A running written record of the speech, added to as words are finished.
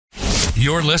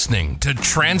You're listening to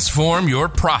Transform Your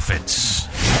Profits,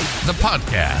 the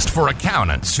podcast for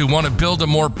accountants who want to build a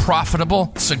more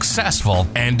profitable, successful,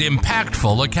 and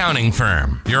impactful accounting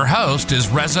firm. Your host is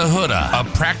Reza Huda, a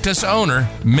practice owner,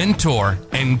 mentor,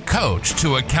 and coach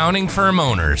to accounting firm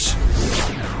owners.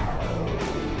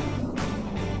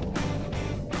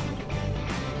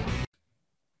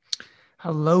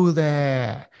 Hello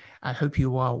there. I hope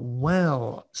you are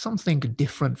well. Something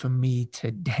different for me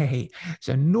today.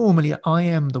 So normally I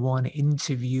am the one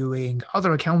interviewing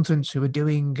other accountants who are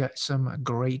doing some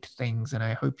great things, and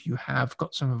I hope you have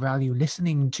got some value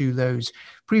listening to those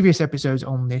previous episodes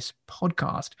on this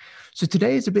podcast. So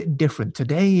today is a bit different.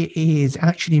 Today is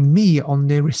actually me on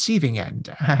the receiving end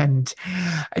and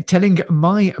telling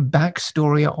my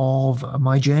backstory of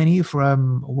my journey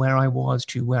from where I was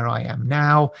to where I am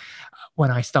now, when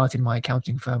I started my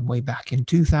accounting firm way back in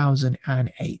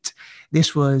 2008.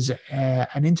 This was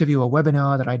an interview, a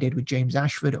webinar that I did with James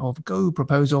Ashford of Go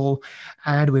Proposal,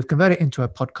 and we've converted it into a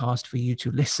podcast for you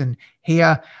to listen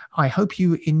here. I hope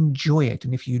you enjoy it.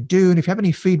 And if you do, and if you have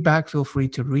any feedback, feel free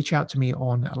to reach out to me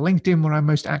on LinkedIn, where I'm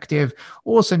most active,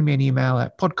 or send me an email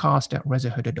at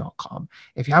podcast@rezahuda.com.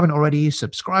 If you haven't already,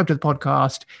 subscribe to the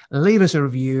podcast, leave us a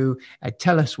review, and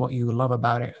tell us what you love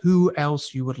about it, who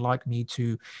else you would like me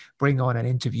to bring on an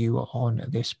interview on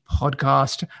this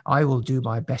podcast. I will do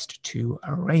my best to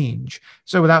arrange.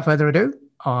 So without further ado,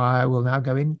 I will now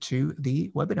go into the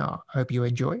webinar. I hope you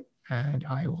enjoy, and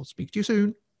I will speak to you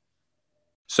soon.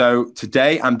 So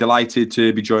today I'm delighted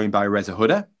to be joined by Reza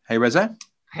Huda. Hey, Reza.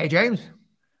 Hey, James.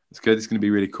 It's good. It's going to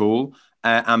be really cool.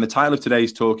 And the title of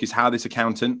today's talk is How This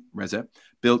Accountant, Reza,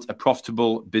 Built a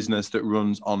Profitable Business That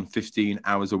Runs on 15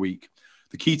 Hours a Week.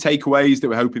 The key takeaways that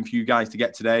we're hoping for you guys to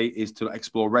get today is to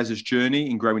explore Reza's journey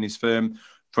in growing his firm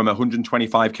from a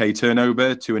 125K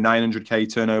turnover to a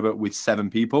 900K turnover with 7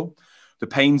 people, the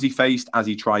pains he faced as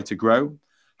he tried to grow,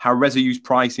 how Reza used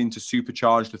pricing to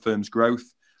supercharge the firm's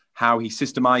growth, how he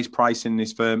systemized pricing in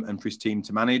his firm and for his team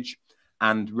to manage,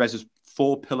 and Reza's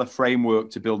 4-pillar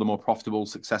framework to build a more profitable,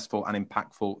 successful, and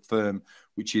impactful firm,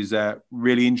 which is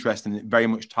really interesting. It very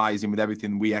much ties in with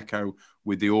everything we echo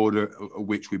with the order of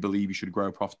which we believe you should grow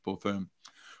a profitable firm.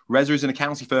 Reza is an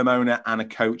accounting firm owner and a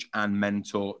coach and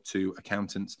mentor to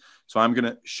accountants. So I'm going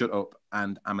to shut up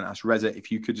and I'm going to ask Reza if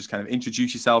you could just kind of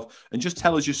introduce yourself and just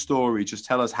tell us your story. Just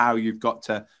tell us how you've got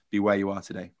to be where you are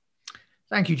today.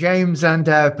 Thank you, James, and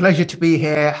pleasure to be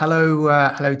here.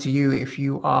 Hello to you if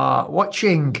you are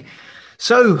watching.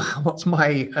 So what's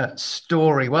my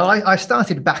story? Well, I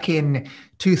started back in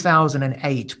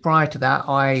 2008. Prior to that,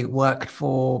 I worked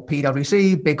for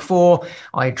PwC, Big Four.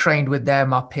 I trained with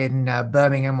them up in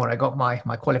Birmingham, where I got my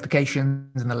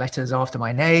qualifications and the letters after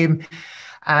my name.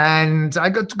 And I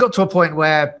got to a point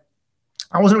where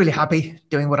I wasn't really happy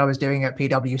doing what I was doing at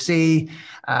PwC.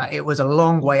 It was a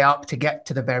long way up to get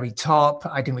to the very top.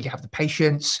 I didn't really have the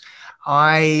patience.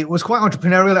 I was quite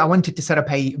entrepreneurial. I wanted to set up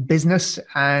a business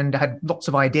and had lots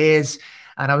of ideas.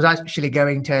 And I was actually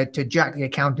going to jack the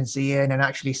accountancy in and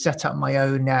actually set up my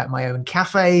own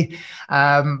cafe.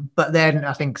 But then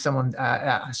I think someone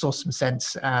I saw some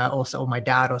sense, or my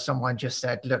dad or someone just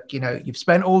said, look, you've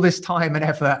spent all this time and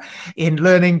effort in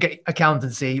learning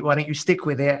accountancy. Why don't you stick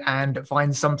with it and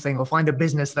find something or find a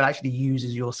business that actually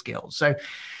uses your skills? So,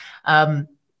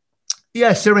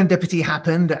 serendipity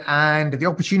happened and the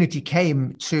opportunity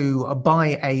came to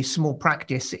buy a small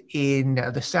practice in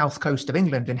the south coast of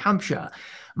England, in Hampshire.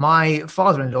 My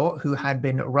father-in-law, who had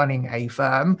been running a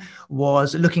firm,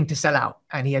 was looking to sell out,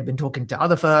 and he had been talking to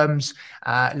other firms,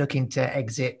 looking to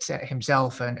exit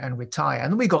himself and retire.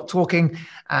 And we got talking,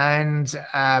 and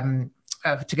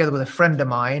together with a friend of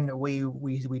mine,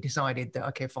 we decided that,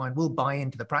 okay, fine, we'll buy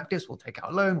into the practice. We'll take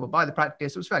out a loan. We'll buy the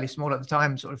practice. It was fairly small at the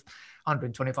time, sort of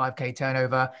 125K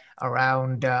turnover,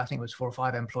 around, I think it was 4 or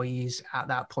 5 employees at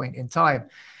that point in time.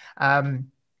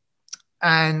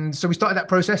 And so we started that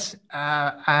process.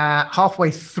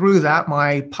 Halfway through that,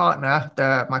 my partner,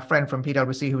 my friend from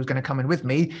PwC, who was going to come in with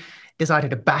me,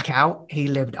 decided to back out. He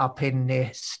lived up in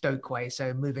near Stoke Way,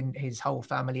 so moving his whole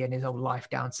family and his whole life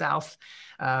down south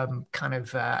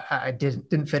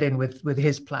didn't fit in with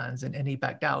his plans, and he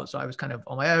backed out. So I was kind of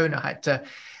on my own. I had to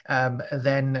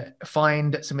then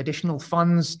find some additional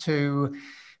funds to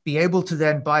be able to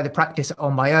then buy the practice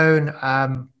on my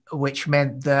own, which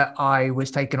meant that I was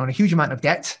taking on a huge amount of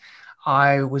debt.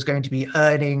 I was going to be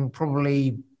earning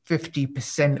probably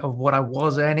 50% of what I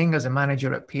was earning as a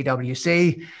manager at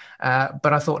PwC.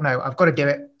 But I thought, no, I've got to do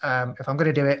it. If I'm going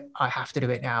to do it, I have to do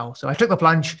it now. So I took the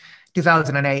plunge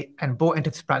 2008 and bought into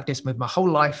this practice, moved my whole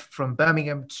life from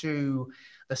Birmingham to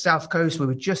the South Coast. We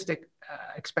were just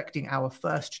expecting our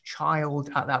first child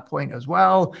at that point as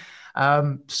well.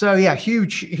 So yeah,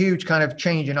 huge kind of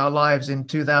change in our lives in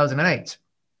 2008.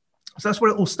 So that's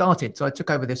where it all started. So I took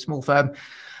over this small firm,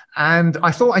 and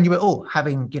I thought I knew it all,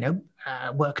 having,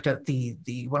 worked at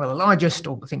the one of the largest,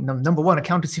 or I think number one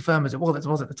accountancy firm as it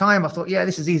was at the time. I thought, yeah,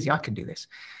 this is easy. I can do this.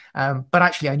 But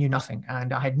actually, I knew nothing,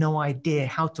 and I had no idea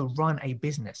how to run a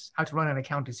business, how to run an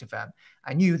accountancy firm.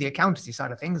 I knew the accountancy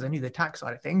side of things, I knew the tax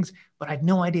side of things, but I had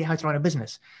no idea how to run a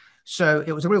business. So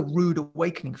it was a real rude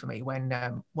awakening for me when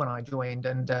I joined,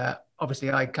 and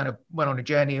obviously I kind of went on a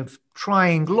journey of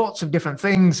trying lots of different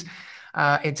things.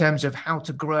 In terms of how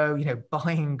to grow,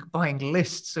 buying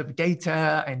lists of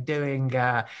data and doing,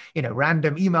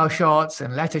 random email shots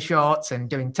and letter shots and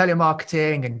doing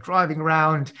telemarketing and driving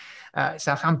around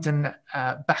Southampton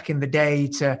back in the day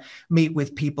to meet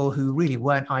with people who really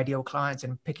weren't ideal clients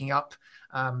and picking up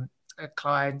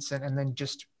clients. And then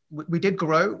just, we did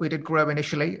grow. We did grow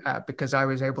initially because I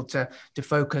was able to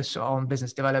focus on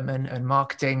business development and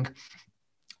marketing,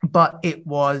 but it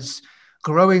was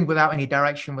growing without any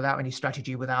direction, without any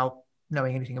strategy, without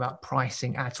knowing anything about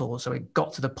pricing at all. So it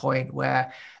got to the point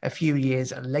where a few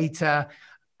years later,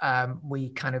 we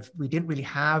didn't really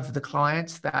have the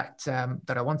clients that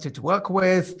I wanted to work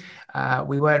with.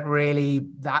 We weren't really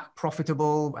that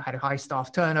profitable. I had a high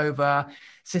staff turnover.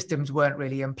 Systems weren't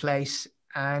really in place,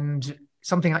 and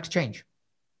something had to change.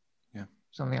 Yeah,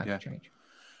 something had to change.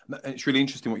 It's really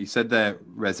interesting what you said there,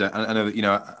 Reza. I know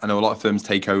that, I know a lot of firms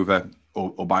take over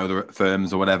or buy other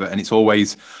firms or whatever, and it's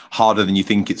always harder than you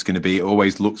think it's going to be. It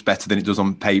always looks better than it does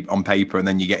on paper, and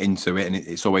then you get into it, and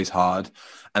it's always hard.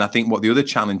 And I think what the other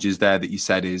challenge is there that you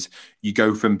said is you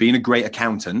go from being a great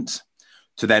accountant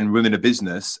to then running a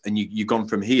business, and you've gone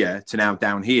from here to now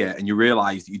down here, and you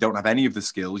realize that you don't have any of the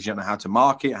skills. You don't know how to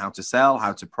market, how to sell,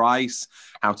 how to price,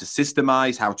 how to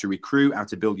systemize, how to recruit, how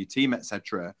to build your team,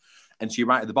 etc. And so you're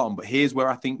right at the bottom. But here's where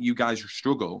I think you guys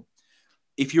struggle.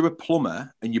 If you're a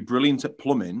plumber and you're brilliant at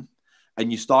plumbing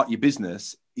and you start your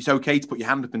business, it's okay to put your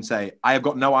hand up and say, I have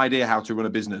got no idea how to run a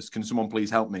business. Can someone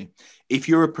please help me? If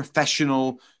you're a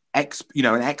professional, an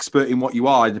expert in what you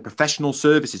are, in the professional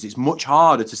services, it's much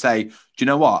harder to say, do you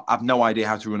know what? I've no idea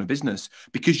how to run a business,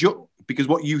 because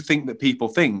what you think that people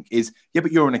think is, yeah,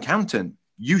 but you're an accountant.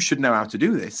 You should know how to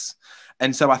do this.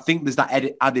 And so I think there's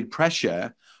that added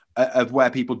pressure of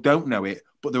where people don't know it,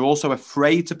 but they're also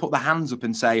afraid to put their hands up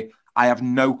and say, I have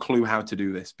no clue how to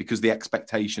do this, because the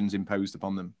expectations imposed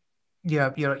upon them.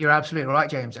 Yeah, you're absolutely right,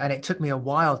 James. And it took me a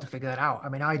while to figure that out. I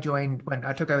mean, I joined when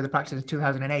I took over the practice in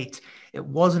 2008. It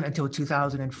wasn't until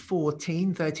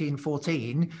 13,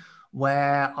 14,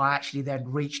 where I actually then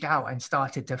reached out and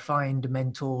started to find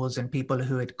mentors and people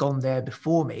who had gone there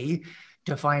before me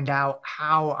to find out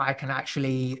how I can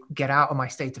actually get out of my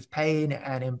state of pain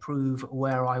and improve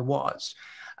where I was.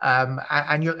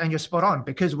 And you're spot on,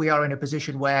 because we are in a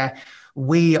position where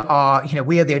we are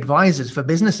the advisors for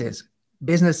businesses.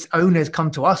 Business owners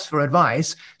come to us for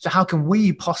advice. So how can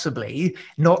we possibly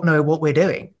not know what we're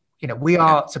doing? We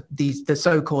are the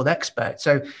so-called experts.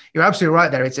 So you're absolutely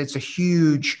right there. It's a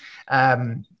huge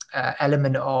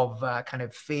element of kind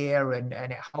of fear, and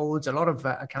it holds a lot of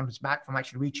accountants back from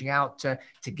actually reaching out to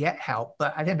get help.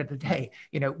 But at the end of the day,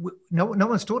 no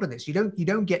one's taught of this. You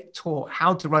don't get taught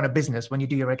how to run a business when you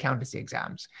do your accountancy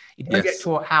exams. You don't get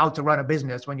taught how to run a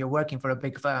business when you're working for a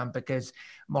big firm, because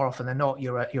more often than not,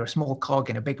 you're a small cog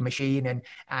in a big machine,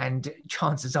 and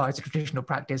chances are it's a traditional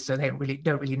practice, so they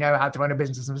don't really know how to run a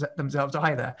business themselves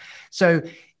either. So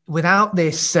without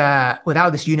this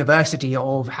university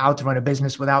of how to run a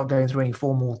business, without going through any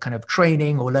formal kind of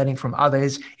training or learning from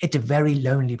others, it's a very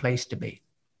lonely place to be.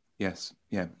 Yes.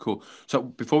 Yeah, cool. So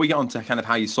before we get on to kind of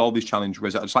how you solve this challenge,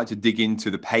 Reza, I'd just like to dig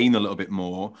into the pain a little bit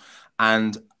more.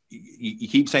 And you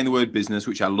keep saying the word business,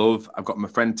 which I love. I've got my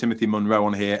friend Timothy Munro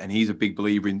on here, and he's a big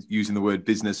believer in using the word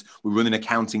business. We're running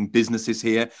accounting businesses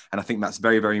here, and I think that's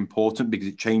very, very important, because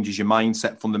it changes your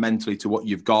mindset fundamentally to what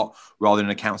you've got, rather than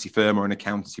an accountancy firm or an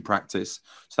accountancy practice.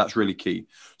 So that's really key.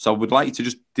 So I would like you to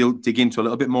just dig into a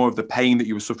little bit more of the pain that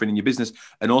you were suffering in your business,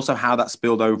 and also how that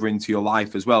spilled over into your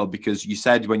life as well, because you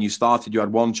said when you started you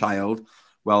had one child.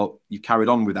 Well, you carried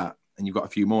on with that, and you've got a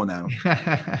few more now.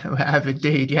 We have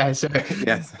indeed, yeah. So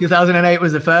yes. 2008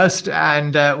 was the first,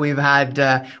 and we had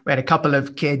a couple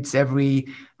of kids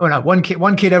one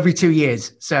kid every 2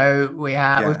 years. So we've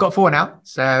got four now.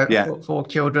 So we've got four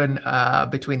children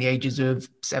between the ages of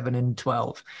 7 and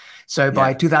 12. So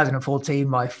by 2014,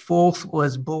 my fourth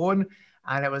was born,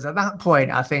 and it was at that point,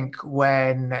 I think,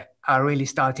 when I really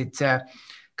started to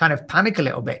kind of panic a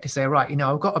little bit to say, right,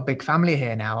 I've got a big family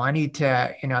here now. I need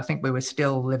to, I think we were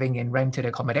still living in rented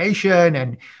accommodation,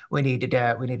 and we needed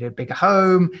a bigger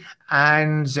home.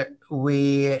 And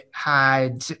we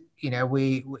had,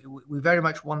 we very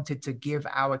much wanted to give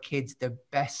our kids the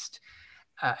best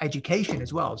education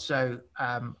as well. So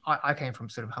I came from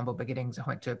sort of humble beginnings. I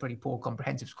went to a pretty poor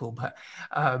comprehensive school, but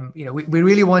we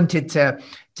really wanted to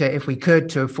if we could,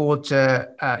 to afford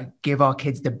to give our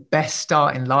kids the best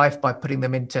start in life by putting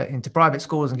them into private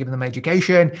schools and giving them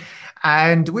education.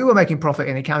 And we were making profit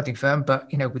in an accounting firm, but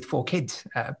with 4 kids,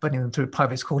 putting them through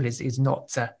private school is not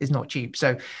cheap.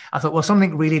 So I thought, well,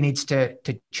 something really needs to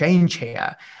change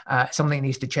here. Something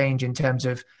needs to change in terms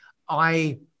of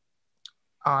I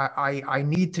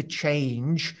need to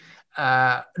change,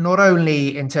 not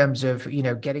only in terms of,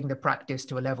 getting the practice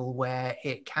to a level where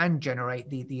it can generate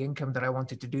the income that I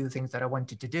wanted to do, the things that I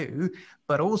wanted to do,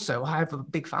 but also I have a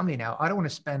big family now. I don't want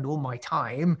to spend all my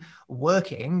time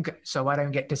working so I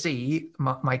don't get to see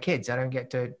my kids. I don't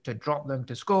get to drop them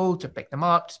to school, to pick them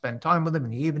up, to spend time with them in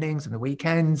the evenings and the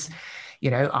weekends. We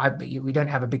don't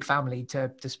have a big family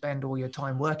to spend all your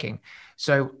time working.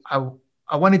 So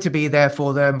I wanted to be there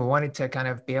for them. I wanted to kind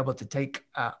of be able to take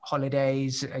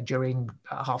holidays during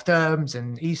half terms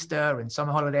and Easter and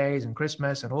summer holidays and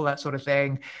Christmas and all that sort of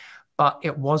thing. But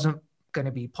it wasn't going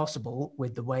to be possible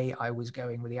with the way I was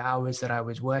going, with the hours that I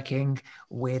was working,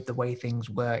 with the way things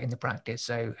were in the practice.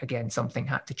 So again, something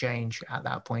had to change at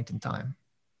that point in time.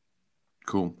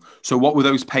 Cool. So what were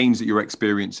those pains that you were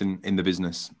experiencing in the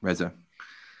business, Reza?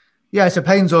 Yeah, so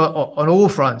pains on all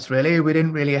fronts, really. We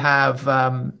didn't really have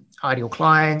ideal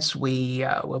clients. We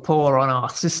were poor on our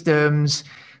systems.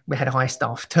 We had high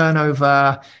staff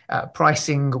turnover.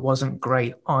 Pricing wasn't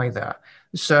great either.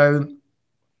 So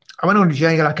I went on a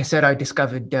journey. Like I said, I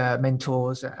discovered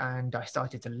mentors, and I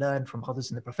started to learn from others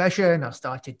in the profession. I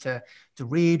started to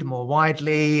read more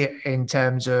widely in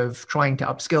terms of trying to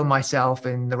upskill myself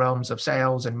in the realms of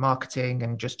sales and marketing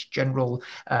and just general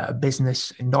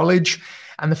business knowledge.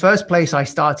 And the first place I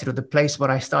started, or the place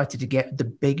where I started to get the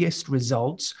biggest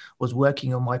results, was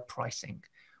working on my pricing.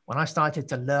 When I started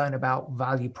to learn about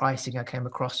value pricing, I came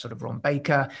across sort of Ron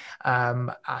Baker.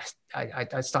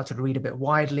 I started to read a bit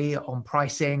widely on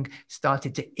pricing,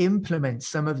 started to implement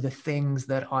some of the things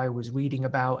that I was reading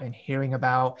about and hearing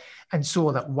about, and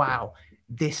saw that, wow,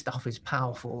 this stuff is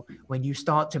powerful. When you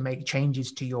start to make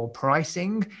changes to your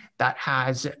pricing, that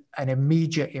has an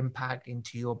immediate impact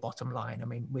into your bottom line. I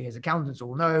mean, we as accountants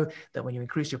all know that when you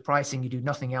increase your pricing, you do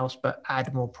nothing else but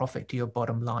add more profit to your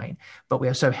bottom line. But we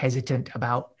are so hesitant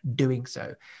about doing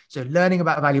so. So learning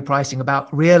about value pricing,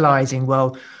 about realizing,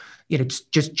 well,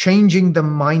 just changing the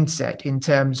mindset in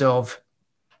terms of,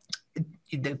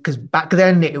 because back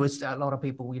then it was a lot of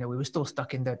people, we were still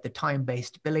stuck in the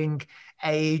time-based billing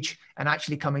age, and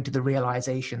actually coming to the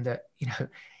realization that,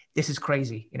 this is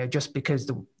crazy. Just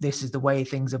because this is the way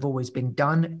things have always been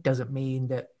done doesn't mean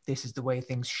that this is the way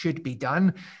things should be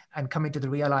done. And coming to the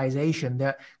realization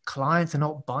that clients are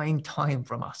not buying time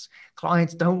from us.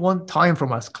 Clients don't want time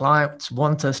from us. Clients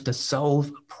want us to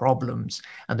solve problems.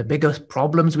 And the bigger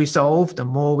problems we solve, the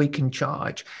more we can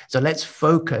charge. So let's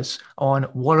focus on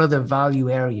what are the value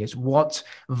areas? What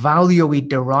value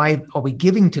are we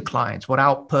giving to clients? What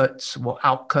outputs, what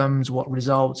outcomes, what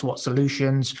results, what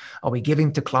solutions are we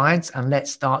giving to clients? And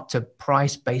let's start to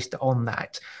price based on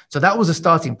that. So that was a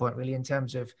starting point, really, in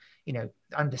terms of,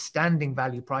 understanding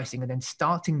value pricing and then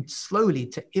starting slowly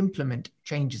to implement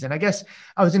changes. And I guess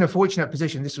I was in a fortunate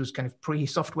position. This was kind of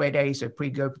pre-software days, so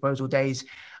pre-Go Proposal days.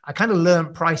 I kind of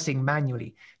learned pricing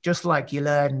manually, just like you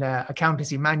learn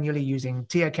accountancy manually using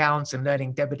T accounts and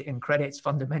learning debit and credits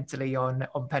fundamentally on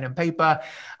pen and paper.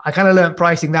 I kind of learned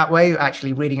pricing that way,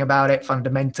 actually reading about it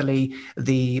fundamentally,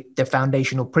 the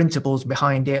foundational principles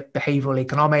behind it, behavioral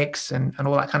economics and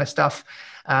all that kind of stuff.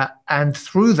 And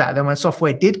through that, then when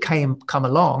software did come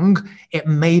along, it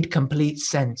made complete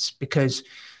sense, because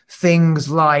things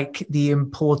like the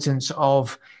importance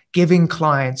of giving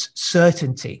clients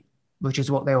certainty, which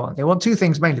is what they want. They want 2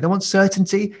 things mainly. They want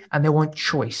certainty and they want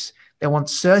choice. They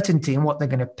want certainty in what they're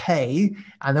going to pay,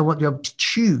 and they want to be able to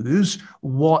choose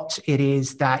what it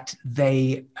is that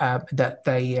they buy,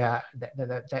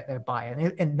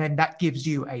 and then that gives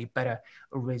you a better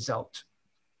result.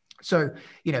 So,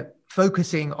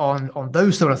 focusing on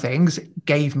those sort of things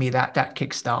gave me that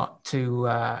kickstart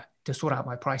to sort out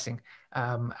my pricing,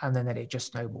 and then it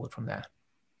just snowballed from there.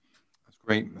 That's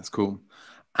great. That's cool.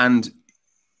 And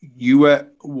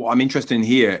what I'm interested in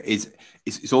here is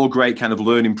it's all great kind of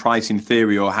learning pricing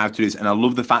theory or how to do this. And I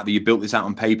love the fact that you built this out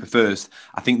on paper first.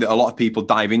 I think that a lot of people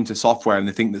dive into software and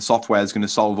they think that software is going to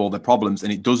solve all their problems,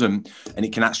 and it doesn't. And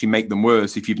it can actually make them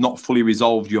worse if you've not fully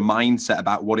resolved your mindset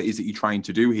about what it is that you're trying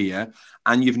to do here,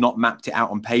 and you've not mapped it out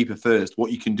on paper first.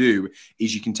 What you can do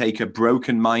is you can take a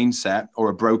broken mindset or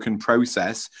a broken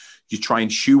process, you try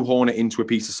and shoehorn it into a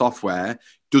piece of software,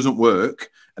 doesn't work,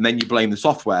 and then you blame the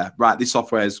software. Right, this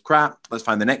software is crap, let's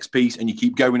find the next piece, and you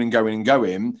keep going and going and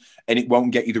going, and it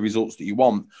won't get you the results that you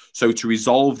want. So to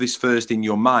resolve this first in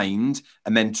your mind,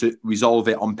 and then to resolve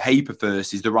it on paper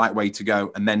first is the right way to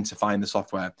go, and then to find the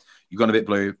software. You've gone a bit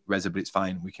blue, Reza, but it's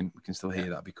fine. We can still hear you.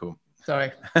 That'd be cool.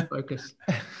 Sorry, focus.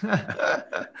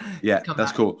 Yeah,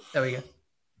 that's cool. There we go.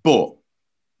 But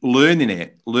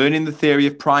learning the theory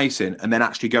of pricing, and then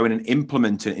actually going and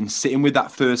implementing it and sitting with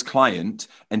that first client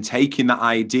and taking that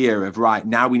idea of, right,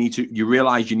 now you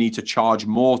realize you need to charge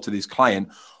more to this client.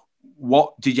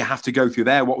 What did you have to go through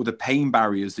there? What were the pain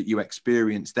barriers that you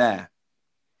experienced there?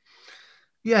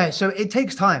 Yeah, so it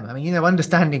takes time. I mean,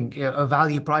 understanding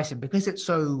value pricing, because it's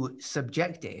so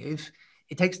subjective,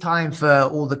 it takes time for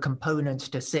all the components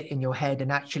to sit in your head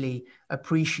and actually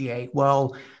appreciate,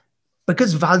 well,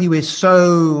 because value is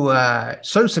so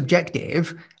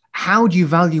subjective, how do you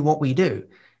value what we do?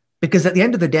 Because at the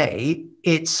end of the day,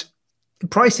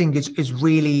 pricing is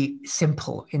really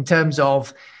simple in terms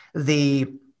of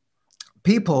the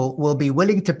people will be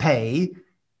willing to pay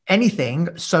anything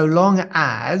so long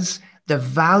as the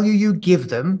value you give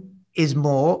them is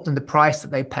more than the price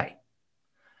that they pay.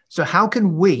 So how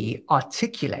can we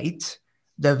articulate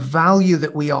the value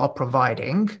that we are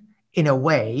providing in a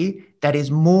way that is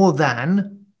more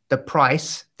than the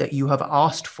price that you have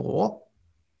asked for?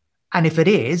 And if it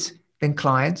is, then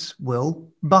clients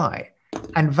will buy.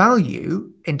 And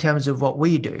value, in terms of what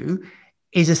we do,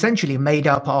 is essentially made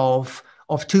up of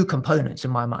two components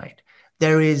in my mind.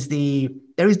 There is the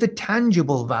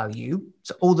tangible value,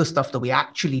 so all the stuff that we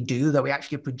actually do, that we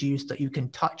actually produce, that you can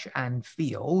touch and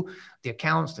feel, the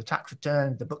accounts, the tax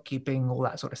returns, the bookkeeping, all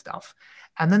that sort of stuff.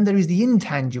 And then there is the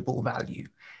intangible value.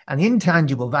 And the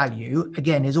intangible value,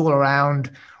 again, is all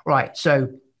around, right, so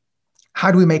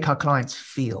how do we make our clients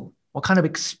feel? What kind of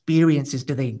experiences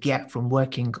do they get from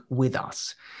working with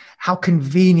us? How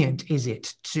convenient is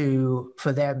it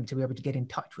for them to be able to get in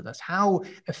touch with us? How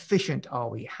efficient are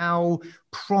we? How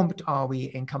prompt are we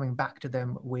in coming back to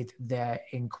them with their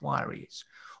inquiries?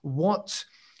 What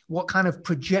kind of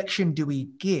projection do we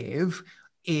give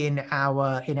in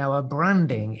our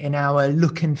branding, in our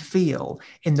look and feel,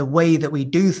 in the way that we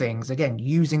do things? Again,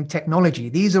 using technology.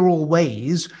 These are all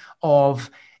ways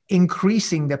of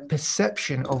increasing the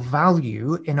perception of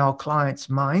value in our clients'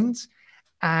 minds.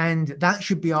 And that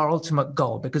should be our ultimate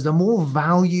goal, because the more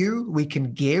value we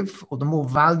can give, or the more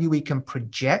value we can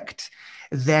project,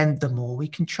 then the more we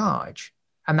can charge.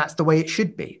 And that's the way it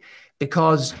should be,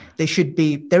 because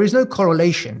there is no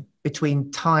correlation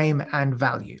between time and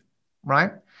value,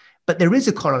 right? But there is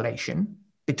a correlation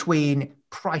between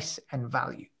price and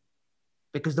value,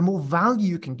 because the more value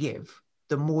you can give,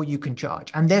 the more you can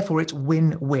charge. And therefore it's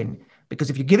win-win, because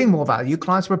if you're giving more value,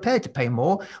 clients are prepared to pay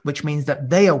more, which means that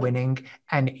they are winning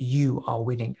and you are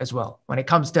winning as well. When it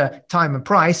comes to time and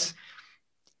price,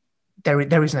 there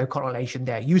is no correlation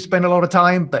there. You spend a lot of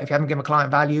time, but if you haven't given a client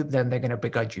value, then they're going to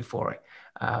begrudge you for it.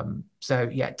 So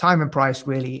yeah, time and price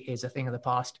really is a thing of the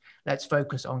past. Let's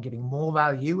focus on giving more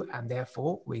value, and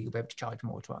therefore we'll be able to charge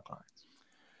more to our clients.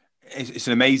 It's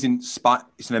an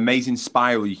amazing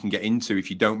spiral you can get into if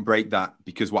you don't break that,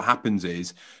 because what happens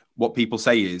is, what people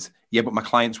say is, yeah, but my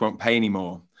clients won't pay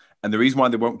anymore. And the reason why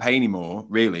they won't pay anymore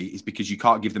really is because you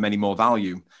can't give them any more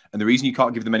value. And the reason you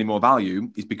can't give them any more value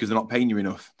is because they're not paying you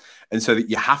enough. And so that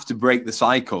you have to break the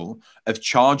cycle of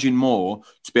charging more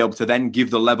to be able to then give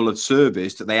the level of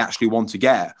service that they actually want to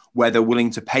get, where they're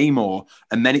willing to pay more.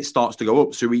 And then it starts to go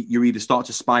up. So you either start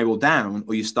to spiral down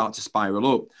or you start to spiral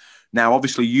up. Now,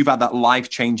 obviously, you've had that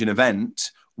life-changing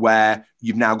event where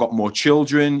you've now got more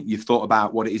children. You've thought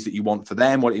about what it is that you want for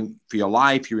them, for your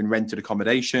life. You're in rented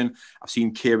accommodation. I've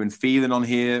seen Kieran Phelan on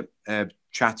here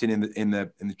chatting in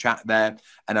the chat there,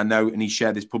 and I know, and he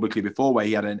shared this publicly before, where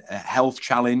he had a health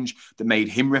challenge that made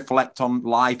him reflect on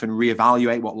life and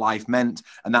reevaluate what life meant,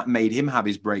 and that made him have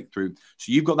his breakthrough.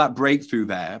 So you've got that breakthrough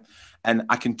there. And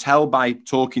I can tell by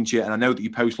talking to you, and I know that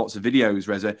you post lots of videos,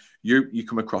 Reza, you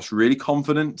come across really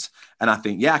confident. And I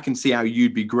think, yeah, I can see how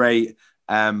you'd be great,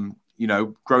 growing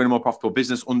a more profitable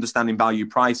business, understanding value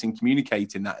pricing,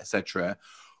 communicating that, etc.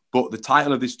 But the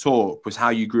title of this talk was how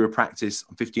you grew a practice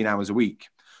on 15 hours a week.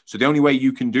 So the only way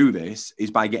you can do this is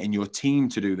by getting your team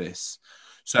to do this.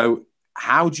 So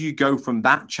How do you go from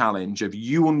that challenge of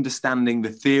you understanding the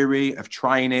theory of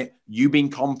trying it, you being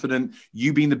confident,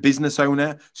 you being the business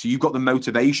owner, so you've got the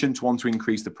motivation to want to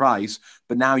increase the price,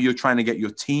 but now you're trying to get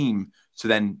your team to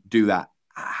then do that?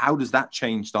 How does that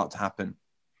change start to happen?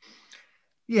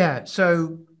 Yeah,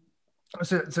 so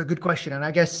it's a good question, and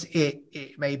I guess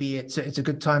it's a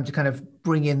good time to kind of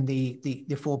bring in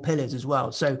the four pillars as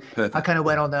well. So perfect. I kind of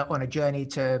went on a journey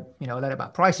to learn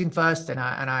about pricing first, and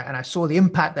I saw the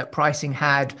impact that pricing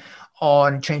had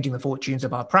on changing the fortunes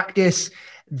of our practice.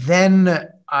 Then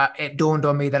it dawned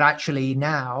on me that actually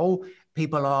now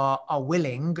people are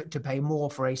willing to pay more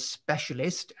for a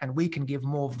specialist, and we can give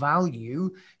more value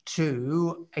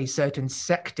to a certain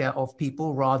sector of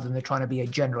people rather than trying to be a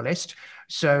generalist.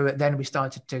 So then we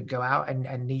started to go out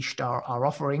and niched our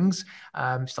offerings,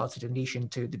 started to niche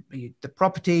into the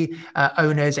property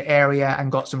owners area,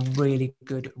 and got some really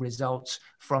good results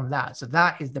from that. So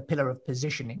that is the pillar of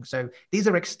positioning. So these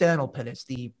are external pillars,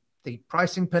 the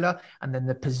pricing pillar, and then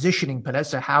the positioning pillar.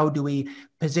 So how do we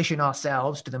position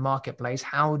ourselves to the marketplace?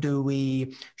 How do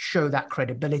we show that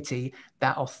credibility,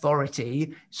 that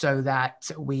authority, so that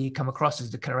we come across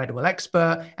as the credible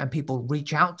expert and people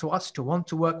reach out to us to want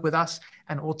to work with us?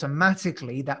 And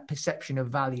automatically that perception of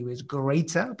value is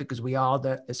greater because we are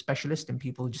the specialist, and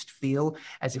people just feel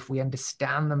as if we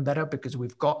understand them better because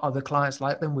we've got other clients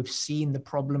like them. We've seen the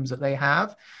problems that they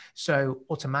have. So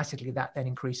automatically that then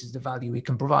increases the value we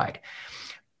can provide.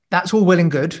 That's all well and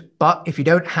good. But if you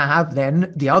don't have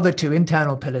then the other two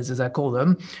internal pillars, as I call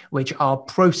them, which are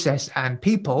process and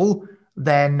people,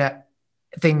 then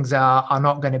things are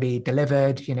not going to be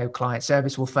delivered. Client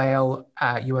service will fail.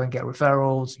 You won't get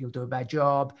referrals. You'll do a bad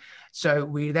job. So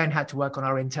we then had to work on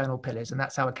our internal pillars. And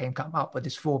that's how I come up with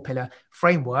this 4-pillar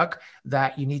framework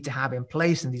that you need to have in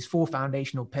place, and these 4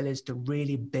 foundational pillars to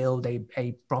really build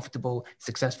a profitable,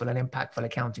 successful, and impactful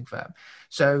accounting firm.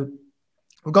 So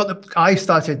I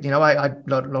started, I had a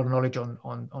lot of knowledge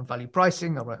on value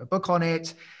pricing. I wrote a book on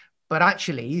it, but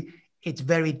actually it's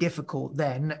very difficult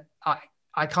then.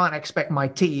 I can't expect my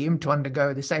team to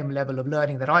undergo the same level of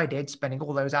learning that I did, spending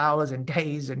all those hours and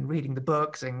days and reading the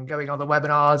books and going on the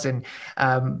webinars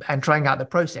and trying out the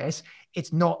process.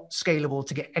 It's not scalable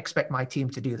to expect my team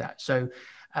to do that. So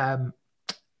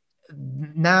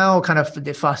now kind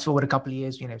of fast forward a couple of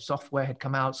years, software had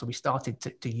come out. So we started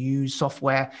to use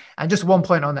software. And just one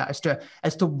point on that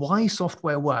as to why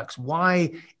software works.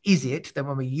 Why is it that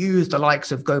when we use the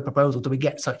likes of GoProposal, do we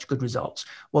get such good results?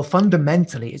 Well,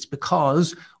 fundamentally, it's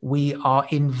because we are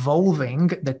involving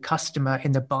the customer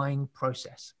in the buying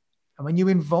process. And when you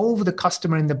involve the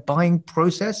customer in the buying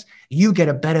process, you get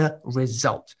a better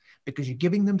result because you're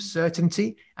giving them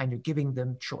certainty and you're giving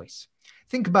them choice.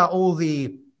 Think about all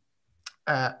the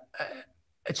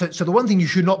so the one thing you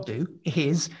should not do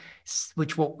is,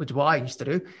 which what I used to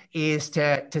do, is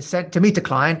to meet a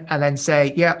client and then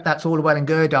say, yeah, that's all well and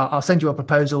good. I'll send you a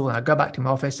proposal, and I'll go back to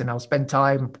my office and I'll spend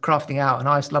time crafting out a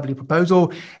nice, lovely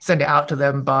proposal, send it out to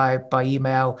them by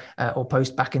email or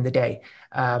post back in the day.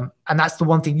 And that's the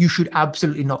one thing you should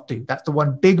absolutely not do. That's the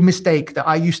one big mistake that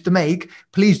I used to make.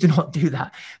 Please do not do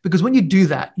that, because when you do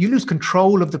that, you lose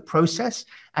control of the process,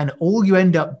 and all you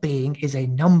end up being is a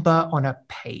number on a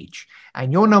page.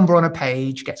 And your number on a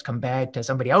page gets compared to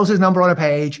somebody else's number on a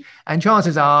page, and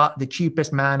chances are the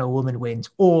cheapest man or woman wins,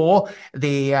 or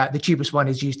the cheapest one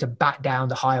is used to back down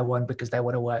the higher one because they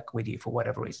want to work with you for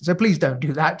whatever reason. So please don't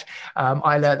do that.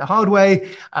 I learned the hard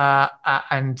way,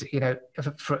 and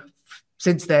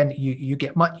since then, you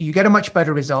get a much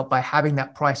better result by having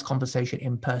that price conversation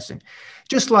in person.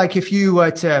 Just like if you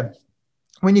were to,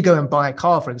 when you go and buy a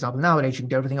car, for example, nowadays you can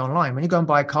do everything online. When you go and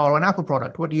buy a car or an Apple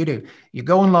product, what do? You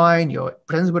go online, you're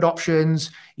presented with options,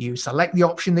 you select the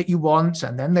option that you want,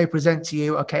 and then they present to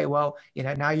you, okay, well,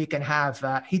 now you can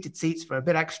have heated seats for a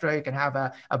bit extra. You can have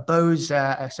a Bose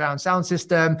surround sound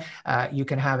system. You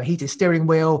can have a heated steering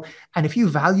wheel. And if you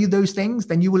value those things,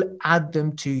 then you will add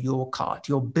them to your cart.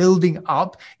 You're building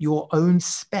up your own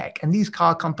spec. And these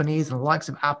car companies and the likes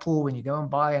of Apple, when you go and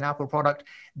buy an Apple product,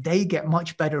 they get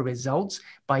much better results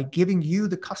by giving you,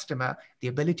 the customer, the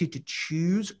ability to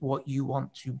choose what you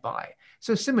want to buy.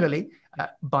 So similarly,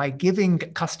 by giving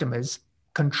customers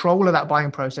control of that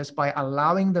buying process, by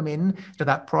allowing them in to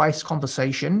that price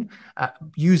conversation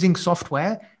using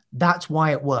software, that's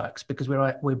why it works, because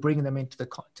we're bringing them into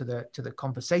the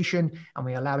conversation, and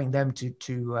we're allowing them to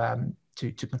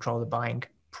control the buying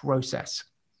process.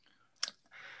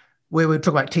 We were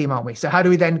talking about team, aren't we? So how do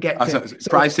we then get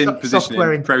pricing,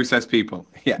 positioning, process, people?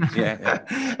 Yeah.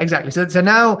 Exactly. So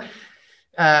now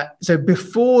So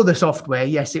before the software,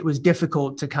 yes, it was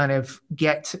difficult to kind of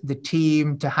get the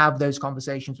team to have those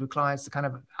conversations with clients, to kind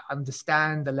of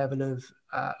understand the level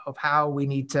of how we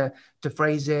need to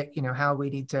phrase it, how we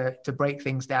need to break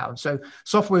things down. So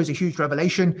software is a huge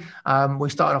revelation. We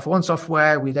started off one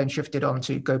software, we then shifted on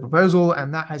to GoProposal,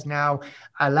 and that has now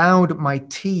allowed my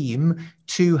team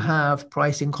to have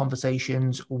pricing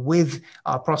conversations with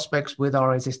our prospects, with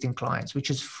our existing clients, which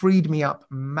has freed me up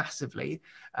massively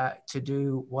to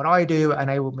do what I do,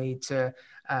 enable me to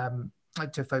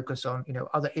focus on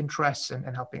other interests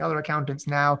and helping other accountants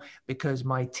now, because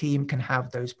my team can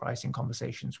have those pricing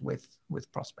conversations with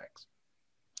prospects.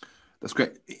 That's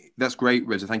great. That's great,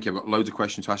 Reza. Thank you. I've got loads of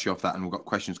questions to ask you off that, and we've got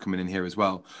questions coming in here as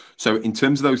well. So in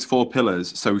terms of those 4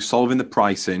 pillars, so solving the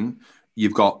pricing,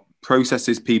 you've got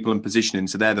processes, people, and positioning.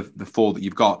 So they're the 4 that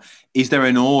you've got. Is there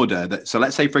an order that, so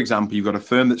let's say, for example, you've got a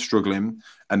firm that's struggling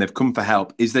and they've come for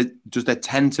help. Does there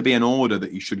tend to be an order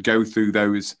that you should go through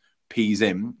those P's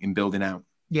in building out?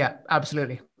 Yeah,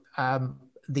 absolutely.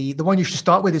 The one you should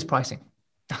start with is pricing.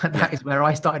 That is where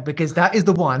I started, because that is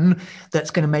the one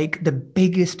that's going to make the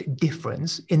biggest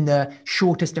difference in the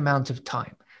shortest amount of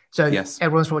time. So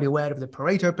Everyone's probably aware of the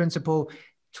Pareto principle.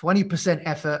 20%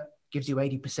 effort gives you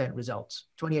 80% results.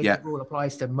 28 rule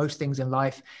applies to most things in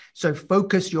life. So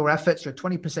focus your efforts, your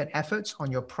 20% efforts, on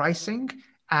your pricing,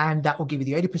 and that will give you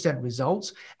the 80%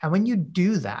 results. And when you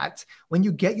do that, when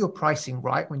you get your pricing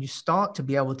right, when you start to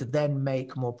be able to then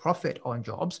make more profit on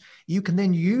jobs, you can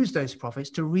then use those profits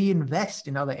to reinvest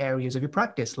in other areas of your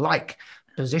practice, like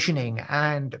positioning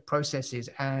and processes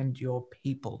and your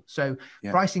people. So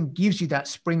pricing gives you that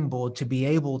springboard to be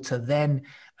able to then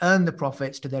earn the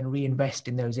profits, to then reinvest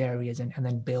in those areas and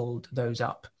then build those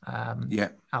up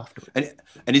afterwards.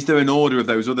 And is there an order of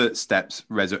those other steps,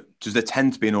 Reza? Does there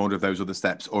tend to be an order of those other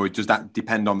steps, or does that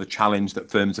depend on the challenge that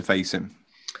firms are facing?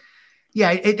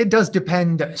 Yeah, it does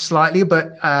depend slightly,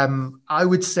 but I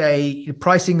would say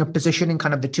pricing and positioning,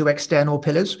 kind of the 2 external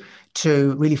pillars,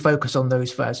 to really focus on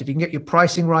those first. If you can get your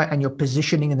pricing right and your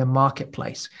positioning in the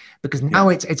marketplace, because now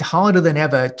it's harder than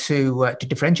ever to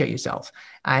differentiate yourself.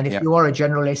 And if you are a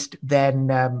generalist,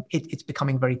 then it's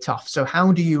becoming very tough. So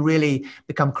how do you really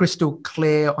become crystal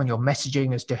clear on your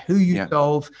messaging as to who you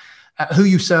who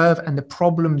you serve and the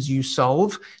problems you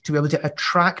solve, to be able to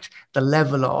attract the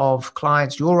level of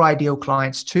clients, your ideal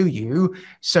clients, to you,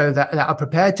 so that are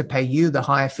prepared to pay you the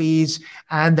higher fees,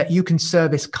 and that you can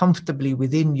service comfortably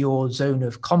within your zone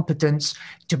of competence,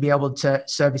 to be able to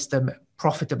service them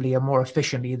profitably and more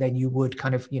efficiently than you would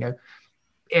kind of,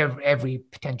 every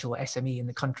potential SME in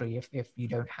the country if you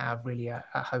don't have really a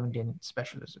honed in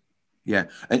specialism. Yeah.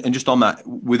 And just on that,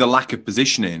 with a lack of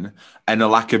positioning and a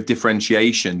lack of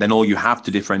differentiation, then all you have to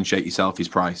differentiate yourself is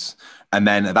price. And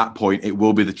then at that point, it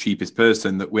will be the cheapest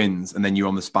person that wins. And then you're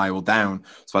on the spiral down.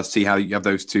 So I see how you have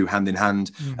those 2 hand in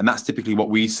hand. And that's typically what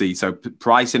we see. So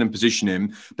pricing and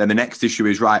positioning, then the next issue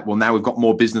is, right, well, now we've got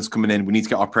more business coming in. We need to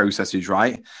get our processes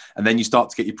right. And then you start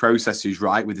to get your processes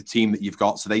right with the team that you've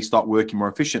got. So they start working more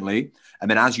efficiently. And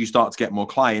then as you start to get more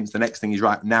clients, the next thing is,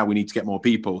 right, now we need to get more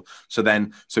people. So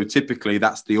typically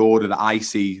that's the order that I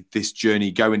see this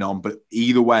journey going on. But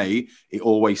either way, it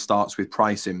always starts with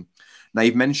pricing. Now,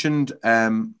 you've mentioned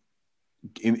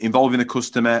involving the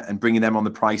customer and bringing them on the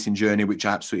pricing journey, which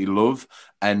I absolutely love.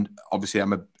 And obviously,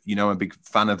 I'm a big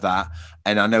fan of that.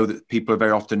 And I know that people are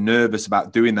very often nervous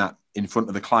about doing that in front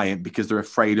of the client because they're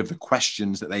afraid of the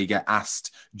questions that they get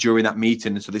asked during that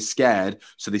meeting. And so they're scared.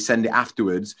 So they send it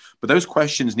afterwards. But those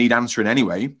questions need answering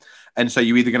anyway. And so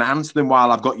you're either going to answer them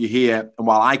while I've got you here and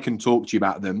while I can talk to you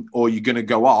about them, or you're going to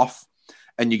go off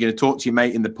and you're going to talk to your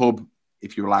mate in the pub,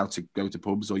 if you're allowed to go to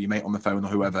pubs, or your mate on the phone or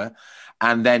whoever.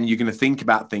 And then you're going to think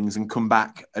about things and come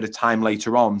back at a time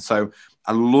later on. So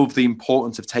I love the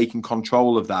importance of taking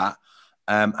control of that.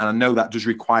 And I know that does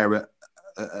require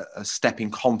a step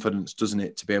in confidence, doesn't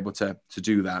it, to be able to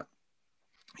do that?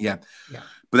 Yeah.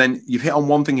 But then you've hit on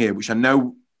one thing here, which I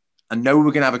know we're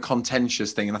going to have a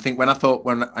contentious thing. And I think when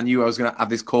I knew I was going to have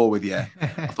this call with you,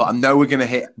 I thought, I know we're going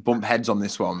to bump heads on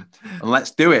this one. And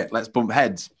let's do it. Let's bump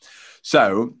heads.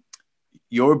 So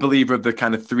you're a believer of the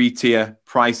kind of 3-tier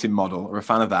pricing model, or a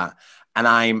fan of that. And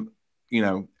I'm,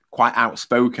 quite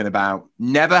outspoken about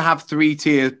never have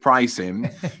 3-tier pricing.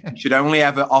 You should only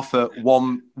ever offer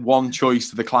one choice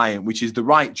to the client, which is the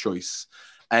right choice.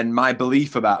 And my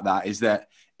belief about that is that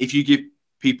if you give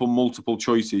people multiple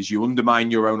choices, you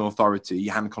undermine your own authority,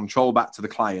 you hand control back to the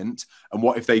client. And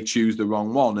what if they choose the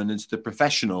wrong one? And as the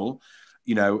professional,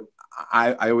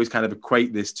 I always kind of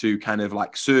equate this to kind of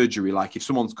like surgery. Like if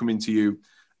someone's coming to you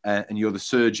and you're the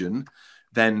surgeon,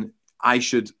 then I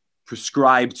should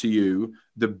prescribe to you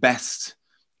the best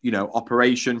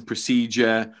operation,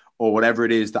 procedure, or whatever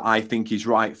it is that I think is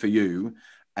right for you.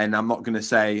 And I'm not going to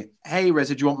say, hey,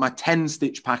 Reza, do you want my 10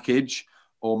 stitch package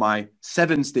or my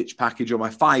 7 stitch package or my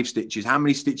 5 stitches? How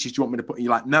many stitches do you want me to put?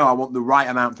 You're like, no, I want the right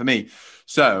amount for me.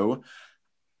 So,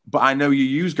 but I know you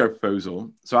use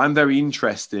GoProposal. So I'm very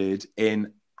interested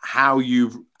in how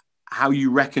you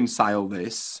reconcile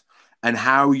this and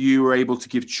how you are able to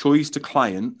give choice to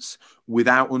clients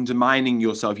without undermining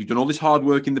yourself. You've done all this hard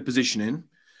work in the positioning.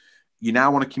 You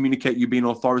now want to communicate you being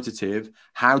authoritative.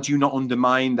 How do you not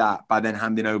undermine that by then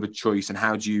handing over choice? And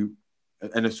how do you,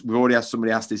 and we've already had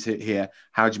somebody ask this here,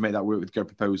 how do you make that work with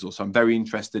GoProposal? So I'm very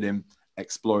interested in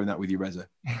exploring that with you, Reza.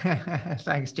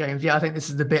 Thanks, James. Yeah, I think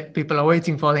this is the bit people are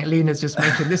waiting for. I think Lena's just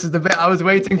mentioned this is the bit I was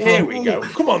waiting for. Here we go.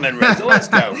 Come on then, Reza. Let's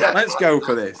go. Let's go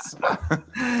for this.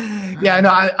 Yeah,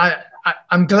 no,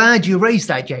 I'm glad you raised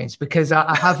that, James, because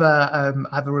I have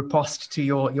a riposte to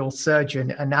your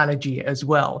surgeon analogy as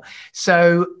well.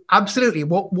 So absolutely,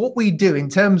 what we do in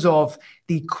terms of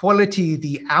the quality,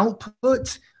 the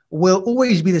output will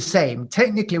always be the same.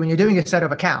 Technically, when you're doing a set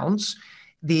of accounts,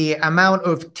 the amount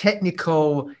of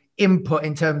technical input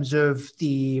in terms of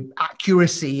the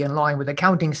accuracy in line with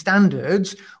accounting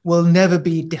standards will never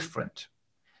be different.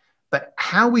 But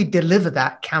how we deliver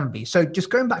that can be. So just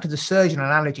going back to the surgeon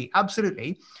analogy,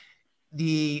 absolutely.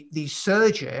 The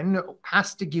surgeon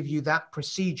has to give you that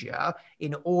procedure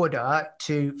in order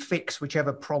to fix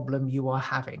whichever problem you are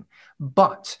having.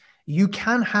 But you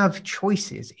can have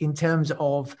choices in terms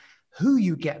of who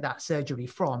you get that surgery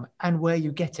from and where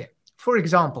you get it. For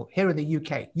example, here in the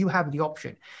UK, you have the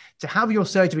option to have your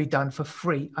surgery done for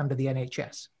free under the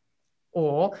NHS.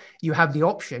 Or you have the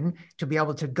option to be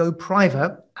able to go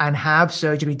private and have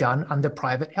surgery done under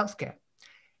private healthcare.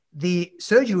 The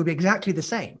surgery will be exactly the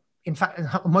same. In fact, in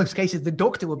most cases, the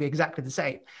doctor will be exactly the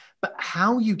same. But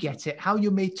how you get it, how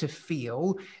you're made to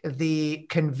feel, the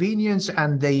convenience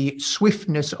and the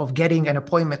swiftness of getting an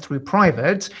appointment through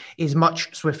private is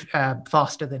much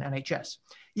faster than NHS.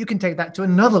 You can take that to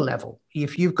another level.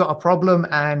 If you've got a problem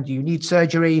and you need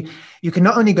surgery, you can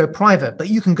not only go private, but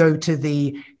you can go to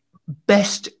the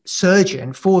best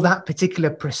surgeon for that particular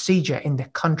procedure in the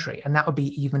country, and that would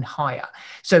be even higher.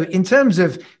 So in terms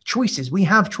of choices, we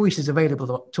have choices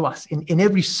available to us in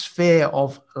every sphere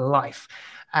of life.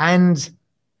 And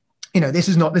this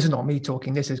is not me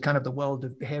talking. This is kind of the world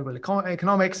of behavioral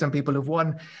economics, and people have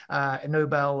won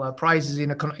Nobel prizes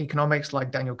in economics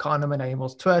like Daniel Kahneman and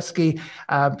Amos Tversky.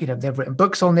 They've written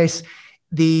books on this.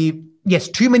 Yes,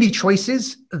 too many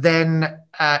choices then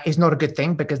is not a good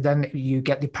thing, because then you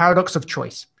get the paradox of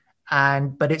choice.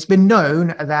 But it's been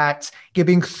known that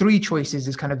giving 3 choices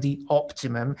is kind of the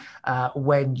optimum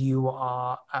when you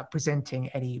are presenting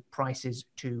any prices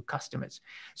to customers.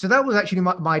 So that was actually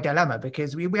my dilemma,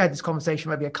 because we had this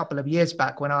conversation maybe a couple of years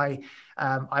back when I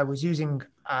was using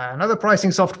another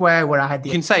pricing software where I had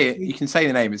You can say it. You can say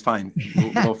the name. It's fine.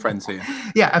 We're all friends here.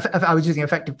 Yeah, I was using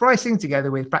Effective Pricing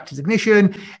together with Practice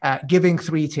Ignition, giving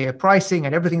 3-tier pricing,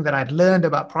 and everything that I'd learned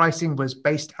about pricing was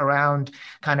based around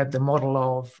kind of the model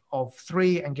of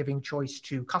 3 and giving choice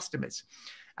to customers.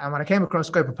 And when I came across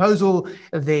GoProposal,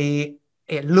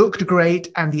 it looked great,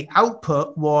 and the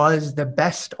output was the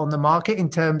best on the market in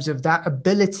terms of that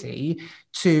ability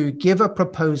to give a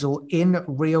proposal in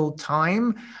real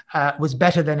time was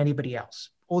better than anybody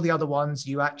else. All the other ones,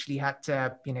 you actually had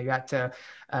to,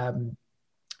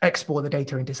 export the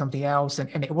data into something else,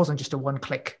 and it wasn't just a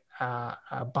one-click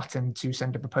button to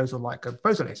send a proposal like a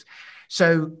proposal is.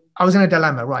 So I was in a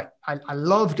dilemma, right? I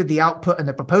loved the output and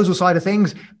the proposal side of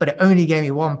things, but it only gave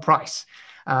me one price.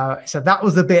 So that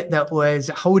was the bit that was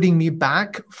holding me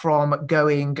back from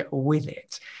going with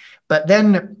it. But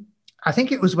then I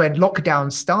think it was when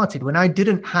lockdown started, when I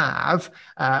didn't have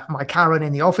my Karen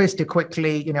in the office to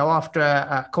quickly, after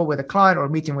a call with a client or a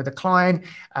meeting with a client,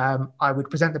 I would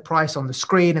present the price on the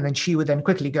screen, and then she would then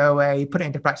quickly go away, put it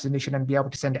into Practice Ignition, and be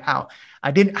able to send it out. I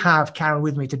didn't have Karen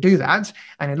with me to do that.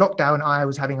 And in lockdown, I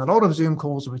was having a lot of Zoom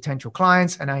calls with potential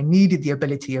clients, and I needed the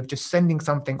ability of just sending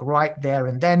something right there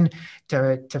and then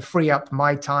to free up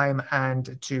my time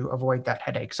and to avoid that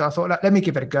headache. So I thought, let me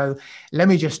give it a go. Let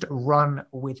me just run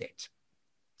with it.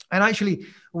 And actually,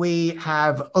 we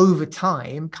have over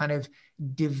time kind of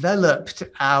developed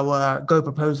our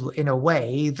GoProposal in a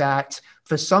way that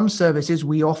for some services,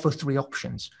 we offer 3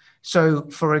 options. So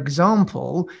for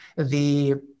example,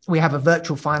 we have a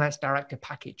virtual finance director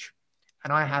package.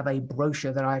 And I have a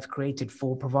brochure that I've created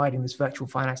for providing this virtual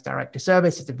finance director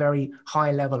service. It's a very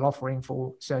high level offering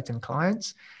for certain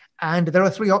clients. And there are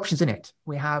 3 options in it.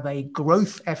 We have a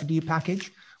growth FD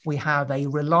package, we have a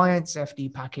Reliance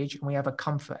FD package, and we have a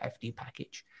Comfort FD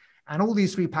package. And all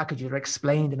these three packages are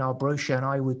explained in our brochure. And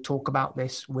I would talk about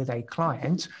this with a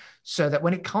client so that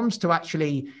when it comes to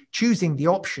actually choosing the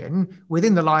option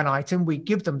within the line item, we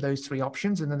give them those three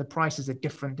options, and then the prices are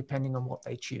different depending on what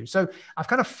they choose. So I've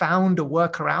kind of found a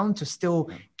workaround to still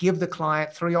give the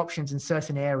client three options in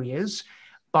certain areas,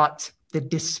 but the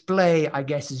display, I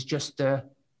guess, is just the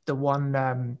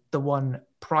one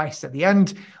price at the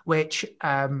end, which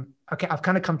I've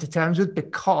kind of come to terms with,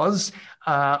 because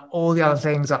all the other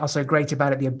things are so great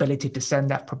about it, the ability to send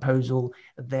that proposal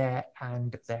there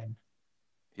and then.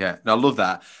 Yeah, and I love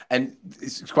that. And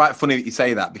it's quite funny that you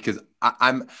say that, because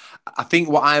I think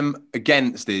what I'm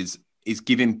against is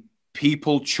giving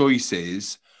people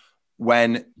choices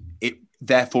when it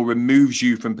therefore removes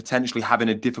you from potentially having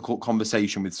a difficult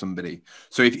conversation with somebody.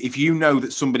 So if you know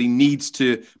that somebody needs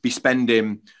to be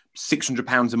spending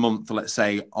 £600 a month, let's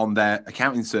say, on their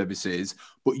accounting services,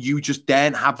 but you just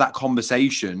daren't have that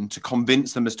conversation to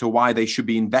convince them as to why they should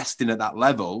be investing at that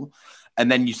level. And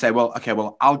then you say, well, okay,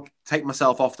 well, I'll take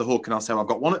myself off the hook and I'll say, well, I've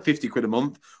got one at 50 quid a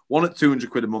month, one at 200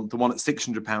 quid a month, and one at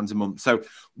 £600 a month. So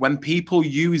when people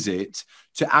use it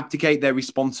to abdicate their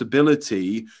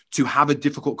responsibility to have a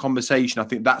difficult conversation, I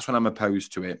think that's when I'm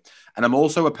opposed to it. And I'm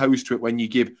also opposed to it when you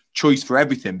give choice for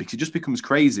everything, because it just becomes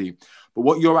crazy. But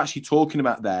what you're actually talking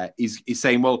about there is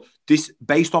saying, well, this,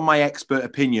 based on my expert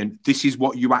opinion, this is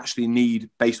what you actually need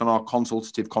based on our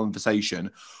consultative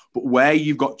conversation. But where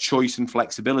you've got choice and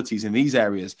flexibilities in these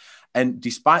areas, and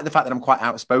despite the fact that I'm quite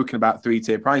outspoken about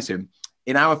three-tier pricing,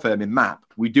 in our firm, in MAP,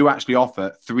 we do actually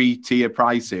offer three-tier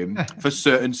pricing for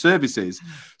certain services.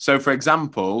 So, for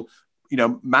example,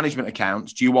 management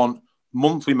accounts, do you want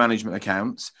monthly management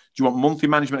accounts? Do you want monthly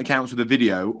management accounts with a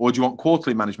video, or do you want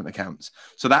quarterly management accounts?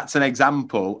 So that's an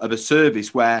example of a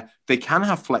service where they can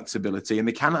have flexibility and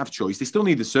they can have choice. They still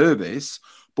need the service,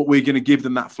 but we're going to give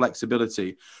them that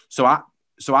flexibility. So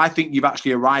I think you've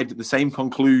actually arrived at the same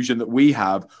conclusion that we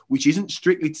have, which isn't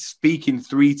strictly speaking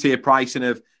three-tier pricing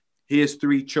of here's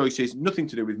three choices, nothing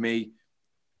to do with me.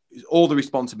 All the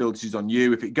responsibilities on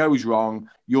you. If it goes wrong,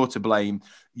 you're to blame.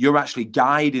 You're actually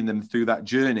guiding them through that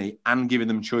journey and giving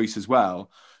them choice as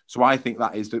well. So I think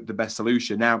that is the best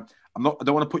solution. Now, I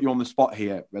don't want to put you on the spot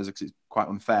here, Reza, because it's quite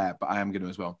unfair, but I am going to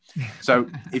as well. So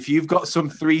if you've got some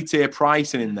three-tier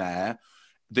pricing in there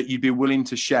that you'd be willing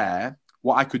to share,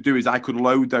 what I could do is I could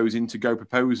load those into Go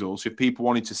Proposals. So if people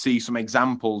wanted to see some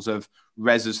examples of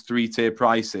Reza's three-tier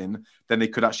pricing, then they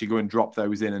could actually go and drop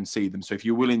those in and see them. So if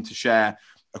you're willing to share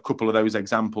a couple of those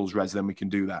examples, Reza, then we can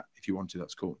do that. If you want to,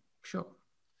 that's cool. Sure.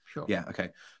 Yeah. Okay.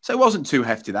 So it wasn't too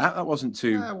hefty. That wasn't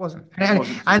too. No, it wasn't. And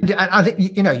I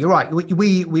think you're right.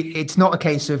 We it's not a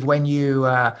case of when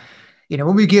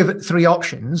when we give three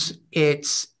options,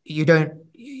 it's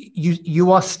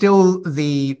you are still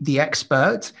the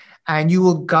expert, and you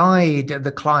will guide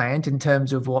the client in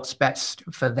terms of what's best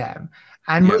for them.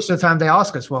 And most of the time they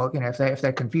ask us, well, if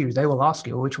they're confused, they will ask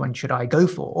you, well, which one should I go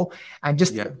for? And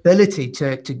just the ability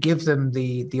to give them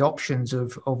the options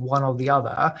of one or the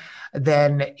other,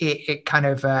 then it kind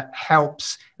of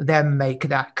helps them make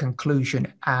that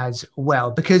conclusion as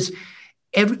well. Because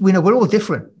we're all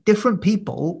different. Different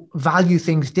people value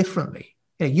things differently.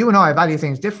 You and I value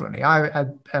things differently. I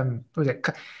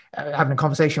having a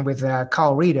conversation with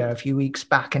Carl Reeder a few weeks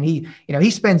back, and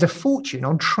he spends a fortune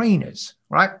on trainers,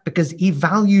 right? Because he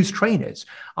values trainers.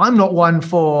 I'm not one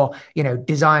for,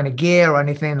 designer gear or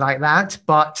anything like that,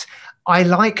 but I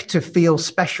like to feel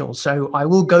special. So I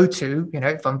will go to,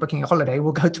 if I'm booking a holiday,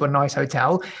 we'll go to a nice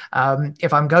hotel.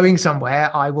 If I'm going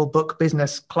somewhere, I will book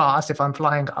business class if I'm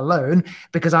flying alone,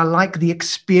 because I like the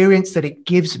experience that it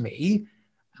gives me.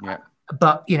 Yeah.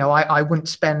 But, I wouldn't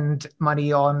spend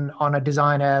money on a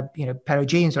designer, pair of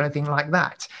jeans or anything like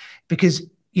that, because,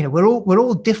 we're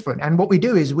all different. And what we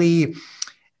do is we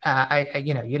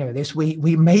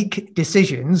make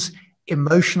decisions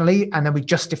emotionally, and then we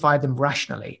justify them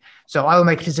rationally. So I will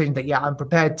make a decision that, I'm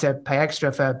prepared to pay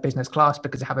extra for business class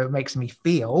because of how it makes me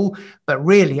feel. But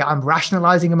really, I'm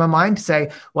rationalizing in my mind to say,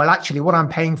 well, actually, what I'm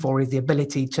paying for is the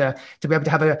ability to be able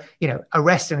to have a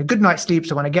rest and a good night's sleep.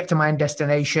 So when I get to my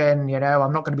destination,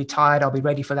 I'm not going to be tired. I'll be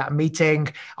ready for that meeting.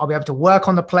 I'll be able to work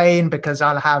on the plane because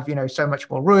I'll have, so much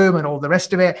more room and all the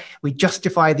rest of it. We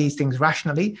justify these things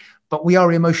rationally. But we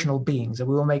are emotional beings, and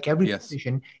we will make every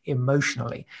decision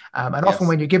emotionally. And often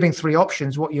when you're giving three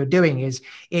options, what you're doing is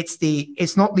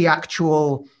it's not the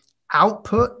actual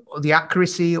output or the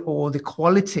accuracy or the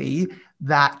quality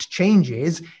that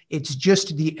changes. It's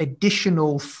just the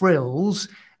additional frills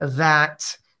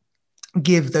that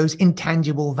give those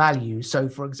intangible values. So,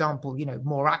 for example,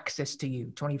 more access to you,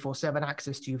 24/7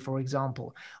 access to you, for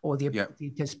example, or the ability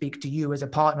to speak to you as a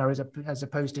partner as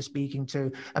opposed to speaking to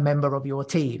a member of your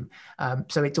team.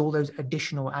 So it's all those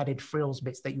additional added frills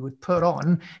bits that you would put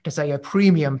on to say a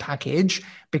premium package,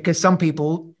 because some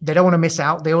people, they don't want to miss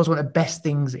out. They always want the best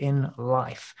things in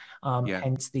life.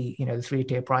 Hence the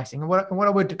 3-tier pricing. And what I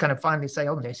would kind of finally say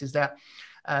on this is that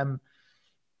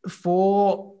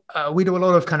we do a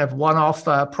lot of kind of one-off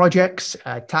projects,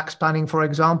 tax planning, for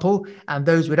example, and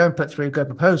those we don't put through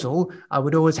GoProposal. I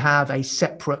would always have a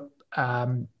separate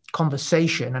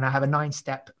conversation, and I have a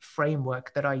 9-step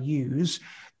framework that I use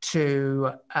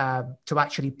to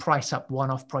actually price up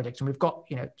one-off projects. And we've got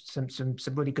some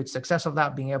really good success of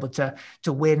that, being able to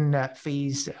win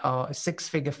fees,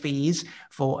 6-figure fees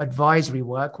for advisory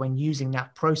work when using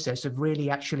that process of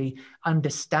really actually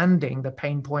understanding the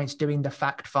pain points, doing the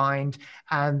fact find,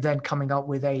 and then coming up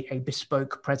with a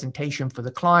bespoke presentation for the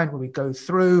client where we go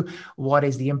through what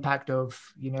is the impact of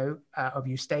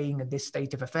you staying in this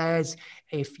state of affairs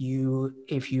if you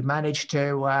manage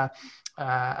to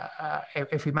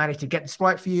if we manage to get this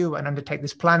right for you and undertake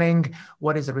this planning,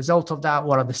 what is the result of that?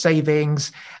 What are the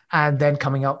savings? And then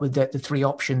coming up with the 3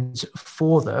 options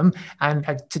for them. And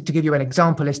to give you an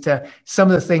example as to some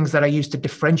of the things that I use to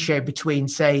differentiate between,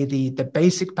 say, the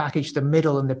basic package, the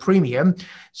middle, and the premium.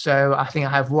 So I think I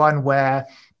have one where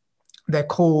they're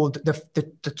called,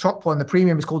 the top one, the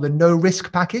premium, is called the no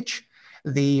risk package.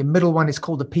 The middle one is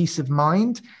called the peace of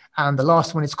mind. And the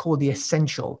last one is called the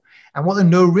essential. And what the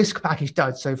no risk package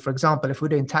does, so for example, if we're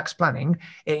doing tax planning,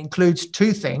 it includes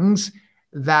 2 things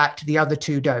that the other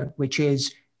 2 don't, which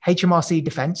is HMRC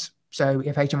defense. So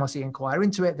if HMRC inquire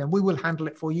into it, then we will handle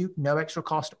it for you, no extra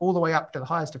cost, all the way up to the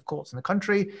highest of courts in the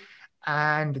country.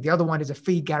 And the other one is a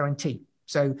fee guarantee.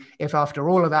 So if after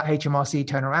all of that HMRC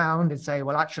turn around and say,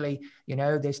 well, actually,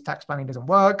 this tax planning doesn't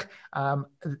work,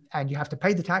 and you have to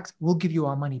pay the tax, we'll give you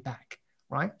our money back,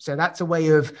 right? So that's a way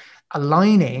of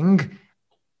aligning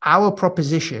our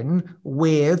proposition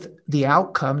with the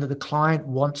outcome that the client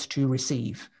wants to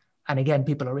receive. And again,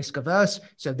 people are risk averse,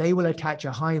 so they will attach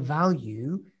a high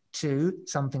value to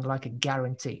something like a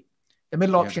guarantee. The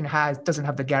middle option doesn't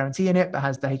have the guarantee in it, but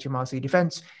has the HMRC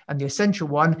defense. And the essential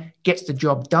one gets the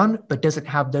job done, but doesn't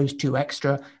have those 2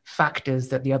 extra factors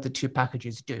that the other 2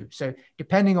 packages do. So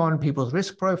depending on people's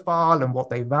risk profile and what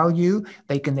they value,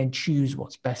 they can then choose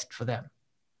what's best for them.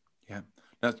 Yeah,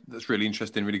 that's really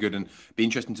interesting, really good. And be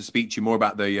interesting to speak to you more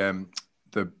about the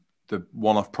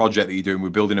one-off project that you're doing.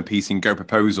 We're building a piece in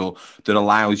GoProposal that will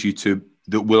allow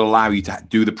you to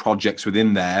do the projects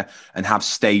within there and have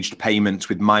staged payments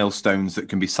with milestones that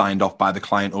can be signed off by the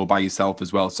client or by yourself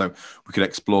as well. So we could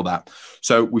explore that.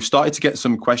 So we've started to get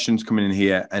some questions coming in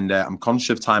here, and I'm conscious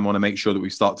of time. I want to make sure that we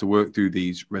start to work through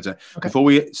these, Reza. Okay. Before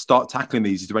we start tackling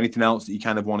these, is there anything else that you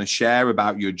kind of want to share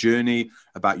about your journey,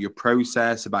 about your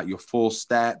process, about your 4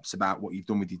 steps, about what you've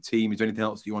done with your team? Is there anything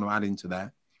else that you want to add into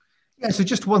there? Yeah, so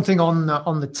just one thing on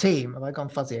the team. Have I gone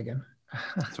fuzzy again?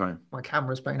 That's right. My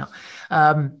camera's playing up.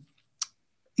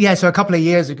 So a couple of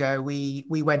years ago, we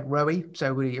went ROE.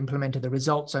 So we implemented the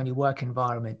results-only work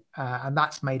environment. And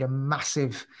that's made a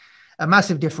massive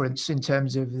difference in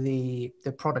terms of the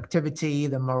productivity,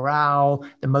 the morale,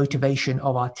 the motivation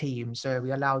of our team. So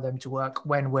we allow them to work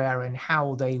when, where, and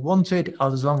how they wanted,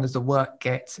 as long as the work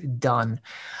gets done.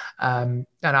 And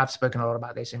I've spoken a lot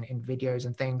about this in videos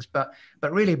and things, but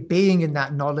really being in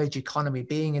that knowledge economy,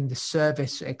 being in the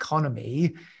service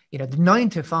economy, the 9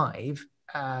 to 5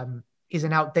 is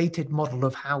an outdated model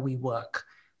of how we work.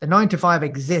 The 9 to 5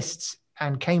 exists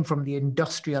and came from the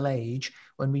industrial age,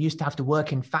 when we used to have to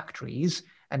work in factories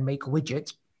and make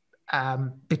widgets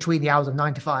between the hours of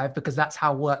 9 to 5, because that's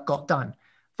how work got done.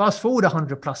 Fast forward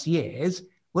 100 plus years,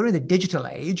 we're in the digital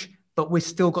age, but we've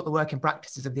still got the working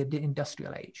practices of the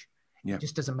industrial age. Yeah. It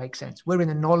just doesn't make sense. We're in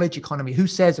the knowledge economy. Who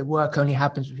says that work only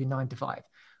happens between 9 to 5?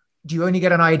 Do you only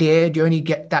get an idea? Do you only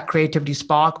get that creativity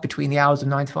spark between the hours of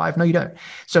 9 to 5? No, you don't.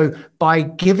 So by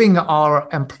giving our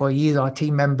employees, our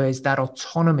team members, that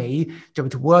autonomy to be able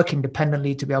to work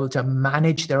independently, to be able to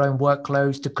manage their own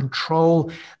workloads, to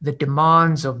control the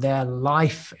demands of their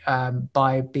life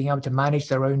by being able to manage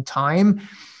their own time,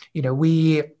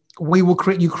 we will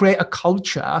create a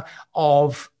culture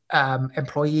of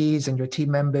employees and your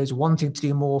team members wanting to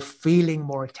do more, feeling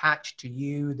more attached to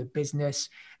you, the business.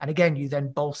 And again, you then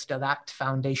bolster that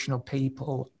foundational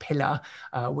pillar,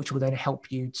 which will then help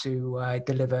you to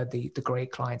deliver the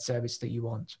great client service that you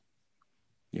want.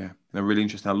 Yeah, they're really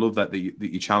interesting. I love that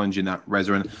you're challenging that,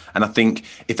 Reza. And I think,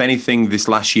 if anything, this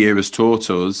last year has taught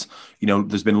us,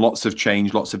 there's been lots of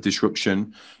change, lots of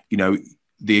disruption.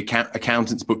 the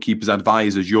accountants, bookkeepers,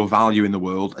 advisors, your value in the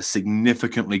world has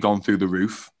significantly gone through the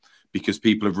roof because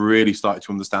people have really started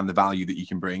to understand the value that you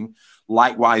can bring.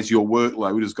 Likewise, your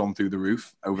workload has gone through the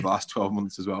roof over the last 12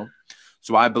 months as well.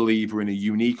 So I believe we're in a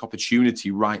unique opportunity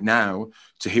right now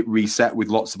to hit reset with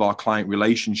lots of our client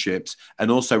relationships and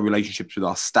also relationships with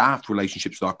our staff,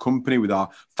 relationships with our company, with our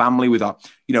family, with our,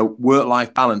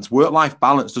 work-life balance. Work-life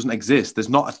balance doesn't exist. There's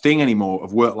not a thing anymore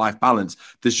of work-life balance.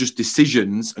 There's just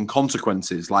decisions and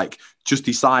consequences. Like, just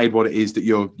decide what it is that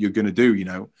you're going to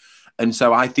do, And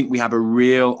so I think we have a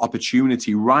real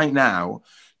opportunity right now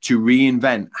to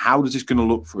reinvent. How does this going to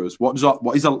look for us?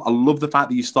 I love the fact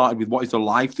that you started with what is the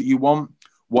life that you want?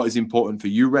 What is important for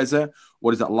you, Reza?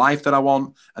 What is that life that I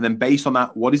want? And then based on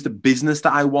that, what is the business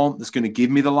that I want that's going to give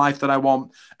me the life that I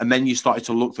want? And then you started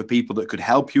to look for people that could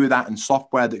help you with that and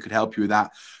software that could help you with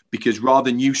that. Because rather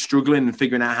than you struggling and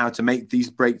figuring out how to make these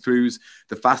breakthroughs,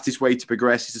 the fastest way to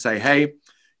progress is to say, hey,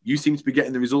 you seem to be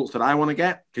getting the results that I want to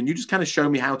get. Can you just kind of show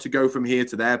me how to go from here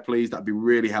to there, please? That'd be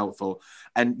really helpful.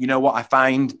 And you know what I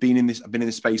find I've been in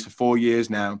this space for 4 years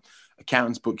now.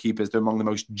 Accountants, bookkeepers, they're among the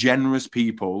most generous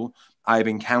people I've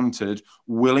encountered,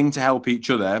 willing to help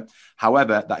each other.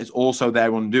 However, that is also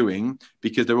their undoing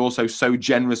because they're also so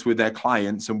generous with their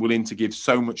clients and willing to give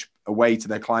so much away to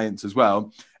their clients as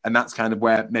well. And that's kind of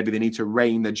where maybe they need to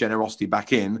rein their generosity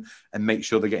back in and make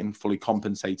sure they're getting fully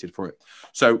compensated for it.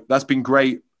 So that's been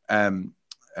great.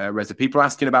 Reza, people are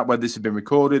asking about whether this has been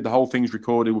recorded. The whole thing's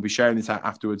recorded. We'll be sharing this out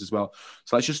afterwards as well.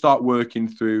 So let's just start working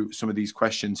through some of these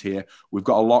questions here. We've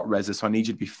got a lot, Reza, so I need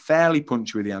you to be fairly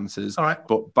punchy with the answers. All right.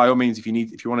 But by all means, if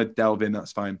you want to delve in,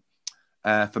 that's fine.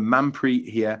 For Manpreet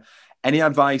here, any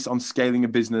advice on scaling a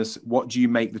business? What do you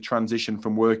make the transition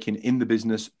from working in the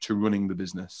business to running the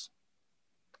business?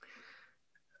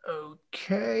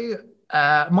 Okay.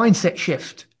 Mindset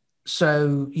shift.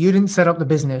 So you didn't set up the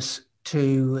business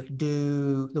to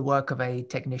do the work of a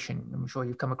technician. I'm sure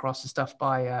you've come across the stuff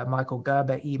by Michael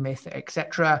Gerber, E-Myth,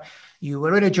 etc. You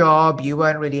were in a job, you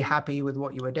weren't really happy with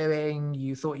what you were doing,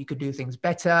 you thought you could do things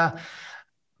better,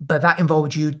 but that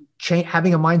involved you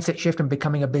having a mindset shift and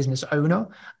becoming a business owner,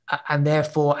 and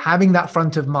therefore having that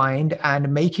front of mind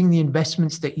and making the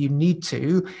investments that you need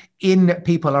to in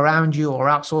people around you or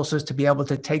outsourcers to be able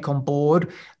to take on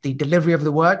board the delivery of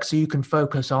the work so you can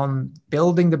focus on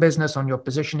building the business, on your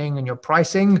positioning and your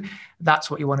pricing.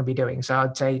 That's what you want to be doing. So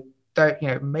I'd say,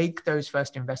 make those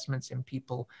first investments in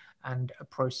people and a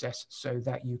process so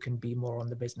that you can be more on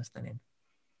the business than in.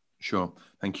 Sure.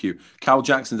 Thank you. Carl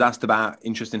Jackson's asked about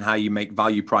interest in how you make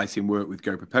value pricing work with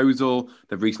GoProposal.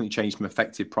 They've recently changed from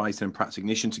effective pricing and practice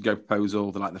ignition to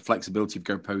GoProposal. They like the flexibility of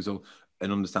GoProposal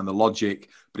and understand the logic,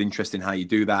 but interested in how you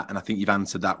do that. And I think you've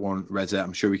answered that one, Reza.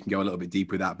 I'm sure we can go a little bit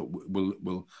deeper with that, but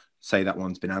we'll say that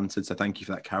one's been answered. So thank you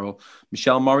for that, Carol.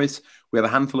 Michelle Morris, we have a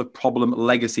handful of problem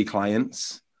legacy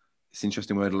clients. It's an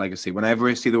interesting word, legacy. Whenever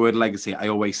I see the word legacy, I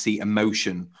always see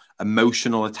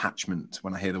emotional attachment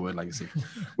when I hear the word legacy.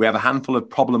 We have a handful of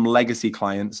problem legacy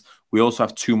clients. We also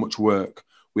have too much work.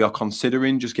 We are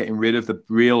considering just getting rid of the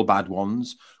real bad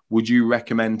ones. Would you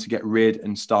recommend to get rid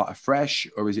and start afresh,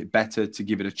 or is it better to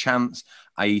give it a chance,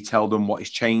 i.e. tell them what is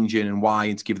changing and why,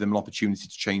 and to give them an opportunity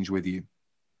to change with you?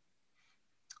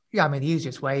 Yeah, the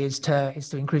easiest way is to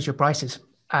increase your prices.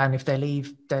 And if they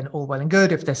leave, then all well and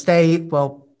good. If they stay,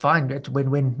 well, fine. It's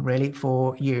win-win really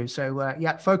for you. So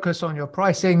focus on your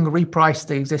pricing, reprice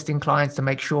the existing clients to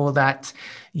make sure that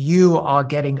you are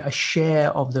getting a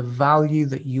share of the value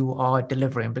that you are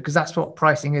delivering, because that's what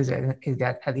pricing is at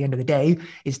the end of the day,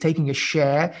 is taking a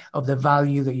share of the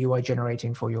value that you are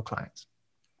generating for your clients.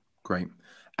 Great.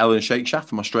 Ellen Shakeshaft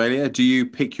from Australia. Do you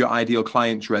pick your ideal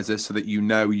clients, Reza, so that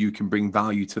you can bring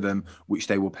value to them, which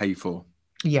they will pay for?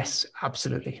 Yes,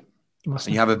 absolutely. And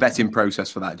you have a vetting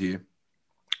process for that, do you?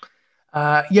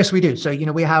 Yes, we do. So,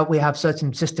 we have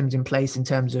certain systems in place in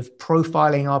terms of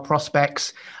profiling our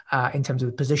prospects, in terms of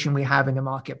the position we have in the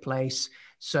marketplace,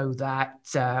 so that,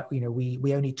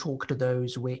 we only talk to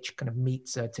those which kind of meet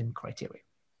certain criteria.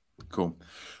 Cool.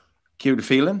 Kira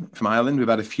Phelan from Ireland. We've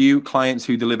had a few clients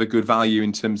who deliver good value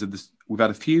in terms of this. We've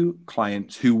had a few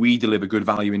clients who we deliver good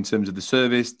value in terms of the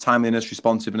service, timeliness,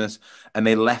 responsiveness, and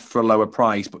they left for a lower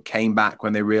price, but came back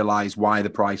when they realized why the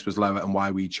price was lower and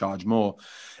why we charge more.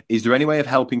 Is there any way of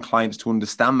helping clients to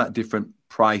understand that different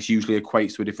price usually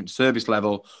equates to a different service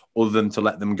level, other than to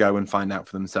let them go and find out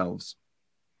for themselves?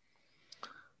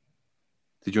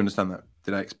 Did you understand that?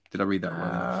 Did I read that well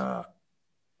enough?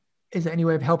 Is there any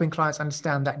way of helping clients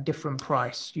understand that different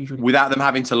price usually? Without them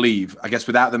having to leave, I guess,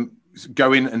 without them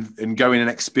going and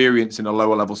experiencing a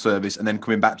lower level service and then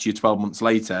coming back to you 12 months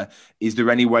later, is there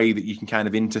any way that you can kind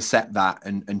of intercept that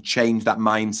and change that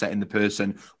mindset in the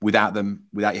person without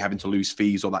you having to lose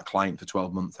fees or that client for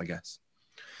 12 months, I guess?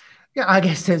 Yeah, I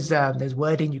guess there's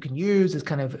wording you can use. There's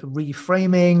kind of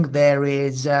reframing. There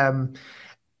is,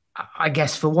 I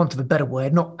guess, for want of a better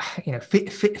word, not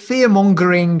fear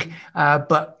mongering,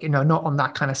 but not on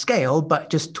that kind of scale, but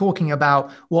just talking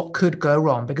about what could go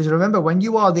wrong. Because remember, when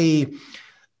you are the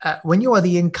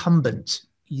incumbent,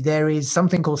 there is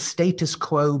something called status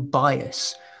quo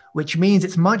bias, which means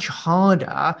it's much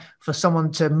harder for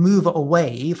someone to move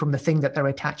away from the thing that they're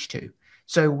attached to.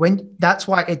 So that's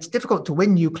why it's difficult to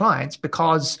win new clients,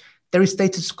 because there is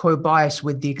status quo bias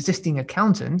with the existing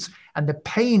accountants, and the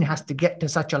pain has to get to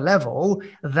such a level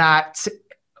that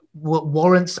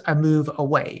warrants a move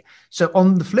away. So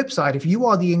on the flip side, if you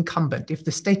are the incumbent, if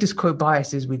the status quo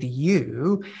bias is with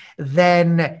you,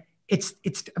 then it's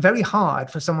very hard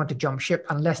for someone to jump ship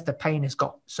unless the pain has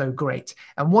got so great.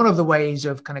 And one of the ways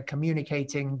of kind of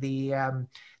communicating the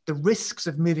risks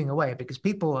of moving away, because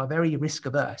people are very risk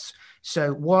averse.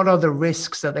 So what are the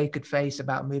risks that they could face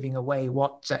about moving away?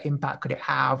 What impact could it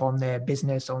have on their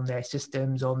business, on their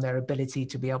systems, on their ability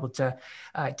to be able to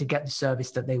get the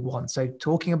service that they want? So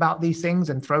talking about these things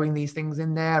and throwing these things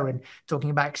in there and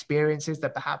talking about experiences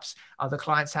that perhaps other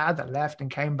clients had that left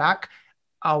and came back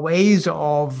are ways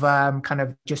of kind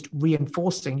of just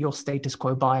reinforcing your status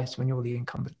quo bias when you're the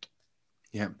incumbent.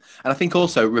 Yeah. And I think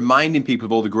also reminding people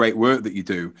of all the great work that you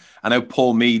do. I know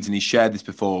Paul Meads, and he shared this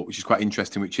before, which is quite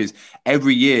interesting, which is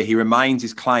every year he reminds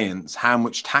his clients how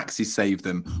much tax he's saved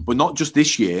them, but not just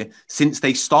this year, since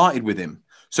they started with him.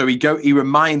 So he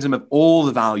reminds them of all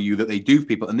the value that they do for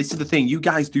people. And this is the thing, you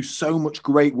guys do so much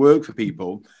great work for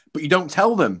people, but you don't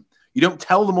tell them. You don't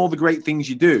tell them all the great things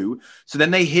you do. So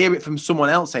then they hear it from someone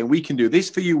else saying, we can do this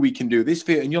for you, we can do this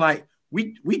for you. And you're like,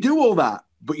 we do all that,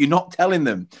 but you're not telling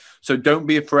them. So don't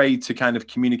be afraid to kind of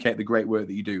communicate the great work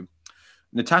that you do.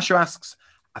 Natasha asks,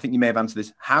 I think you may have answered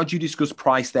this, how do you discuss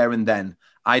price there and then?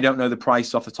 I don't know the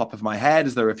price off the top of my head,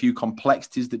 as there are a few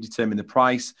complexities that determine the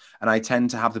price, and I tend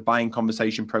to have the buying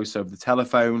conversation process over the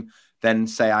telephone, then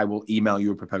say I will email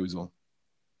you a proposal.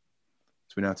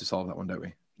 So we know how to solve that one, don't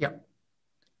we? Yep.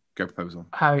 Go proposal.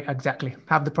 How exactly?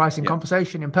 Have the pricing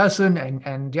conversation in person,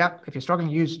 and if you're struggling,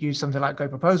 use something like Go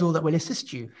Proposal that will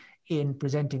assist you in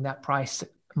presenting that price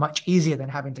much easier than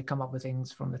having to come up with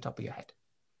things from the top of your head.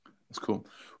 That's cool.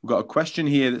 We've got a question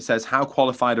here that says, how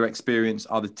qualified or experienced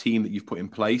are the team that you've put in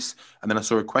place? And then I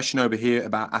saw a question over here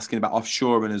asking about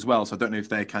offshoring as well. So I don't know if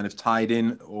they're kind of tied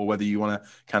in or whether you want to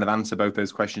kind of answer both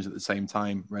those questions at the same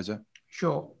time, Reza.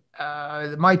 Sure.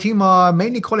 My team are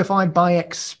mainly qualified by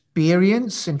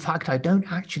experience. In fact, I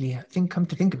don't actually come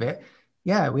to think of it.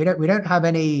 Yeah, we don't have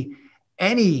any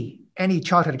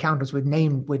chartered accountants with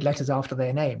letters after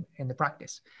their name in the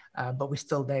practice. But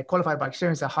they're qualified by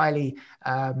experience. They're highly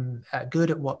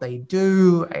good at what they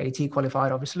do. AAT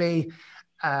qualified, obviously.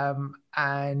 It's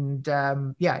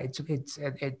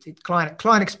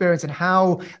client experience and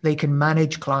how they can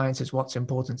manage clients is what's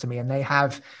important to me. And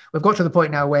we've got to the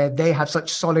point now where they have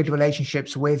such solid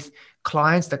relationships with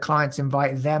clients. The clients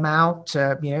invite them out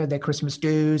to, their Christmas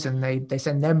dues, and they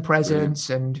send them presents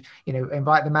and,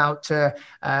 invite them out to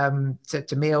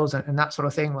meals and that sort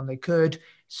of thing when they could.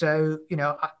 So,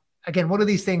 again, one of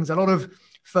these things, a lot of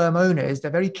firm owners,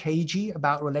 they're very cagey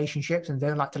about relationships and they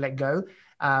don't like to let go.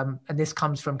 And this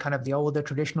comes from kind of the older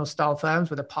traditional style firms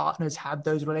where the partners have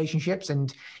those relationships,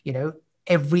 and,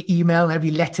 every email and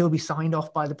every letter will be signed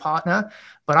off by the partner.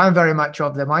 But I'm very much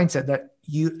of the mindset that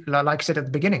like I said at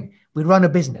the beginning, we run a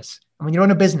business. And when you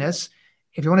run a business,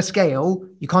 if you want to scale,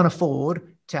 you can't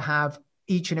afford to have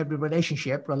each and every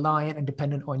relationship reliant and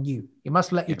dependent on you. You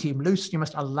must let your team loose. You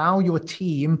must allow your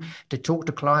team to talk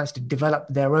to clients, to develop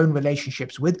their own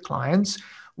relationships with clients,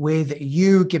 with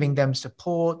you giving them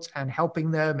support and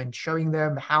helping them and showing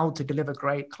them how to deliver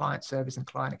great client service and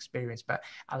client experience. But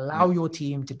allow your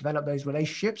team to develop those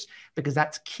relationships, because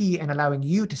that's key in allowing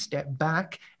you to step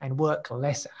back and work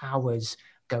less hours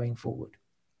going forward.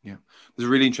 Yeah. There's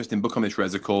a really interesting book on this,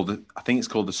 Reza, I think it's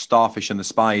called The Starfish and the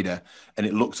Spider. And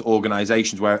it looks at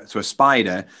organizations where, so a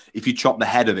spider, if you chop the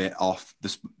head of it off,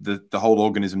 the whole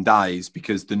organism dies,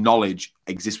 because the knowledge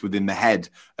exists within the head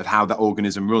of how that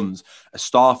organism runs. A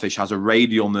starfish has a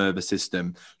radial nervous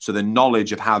system. So the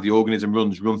knowledge of how the organism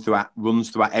runs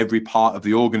throughout every part of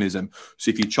the organism. So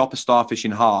if you chop a starfish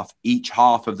in half, each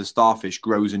half of the starfish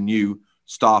grows a new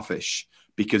starfish,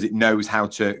 because it knows how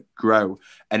to grow.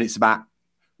 And it's about,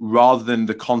 rather than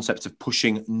the concept of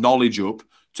pushing knowledge up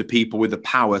to people with the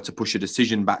power to push a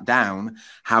decision back down,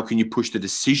 how can you push the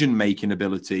decision-making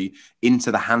ability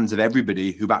into the hands of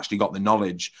everybody who've actually got the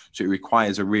knowledge? So it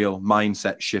requires a real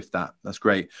mindset shift. That's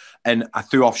great. And I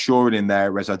threw offshoring in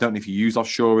there, Reza. I don't know if you use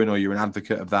offshoring or you're an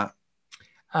advocate of that.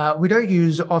 We don't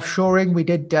use offshoring. We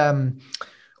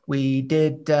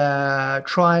did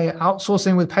try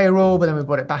outsourcing with payroll, but then we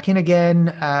brought it back in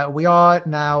again. We are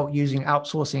now using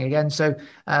outsourcing again. So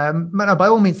by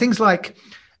all means, things like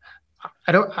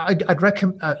I'd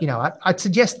recommend. I'd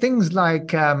suggest things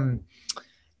like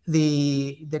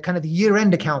the kind of the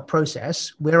year-end account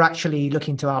process. We're actually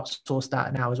looking to outsource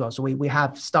that now as well. So we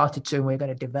have started to, and we're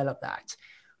going to develop that,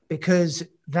 because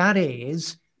that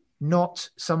is not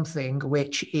something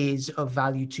which is of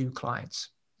value to clients,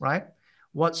 right?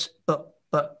 But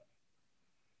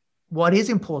what is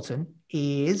important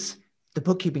is the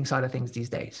bookkeeping side of things these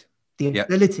days. The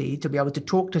ability to be able to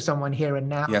talk to someone here and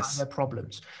now about their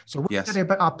problems. So we're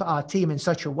setting up our team in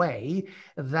such a way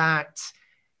that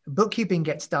bookkeeping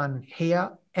gets done here.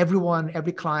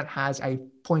 Every client has a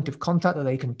point of contact that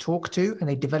they can talk to, and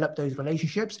they develop those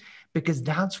relationships because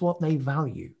that's what they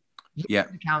value.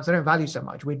 Accounts they don't value so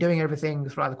much. We're doing everything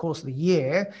throughout the course of the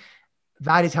year.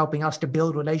 That is helping us to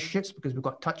build relationships because we've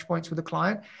got touch points with the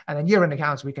client. And then year-end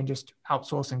accounts we can just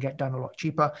outsource and get done a lot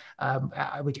cheaper,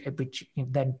 which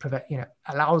then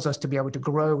allows us to be able to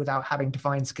grow without having to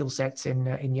find skill sets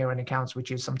in year-end accounts,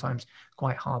 which is sometimes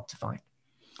quite hard to find.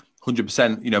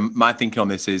 100%. My thinking on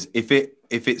this is if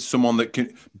it's someone that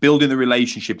can building the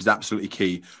relationship is absolutely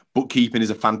key. Bookkeeping is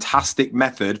a fantastic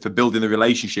method for building the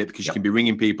relationship because you can be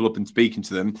ringing people up and speaking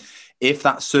to them. If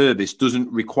that service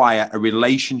doesn't require a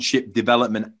relationship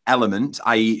development element,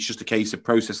 i.e. it's just a case of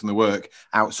processing the work,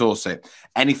 outsource it.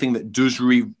 Anything that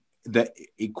that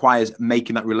requires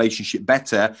making that relationship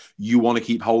better, you want to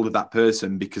keep hold of that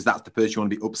person because that's the person you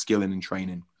want to be upskilling and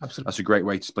training. Absolutely. That's a great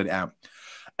way to split it out.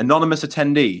 Anonymous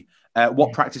attendee,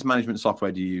 what practice management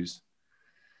software do you use?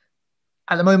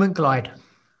 At the moment, Glide.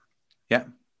 Yeah.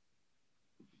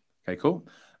 Okay, cool.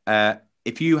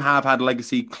 If you have had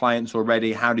legacy clients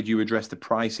already, how did you address the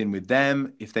pricing with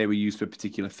them if they were used to a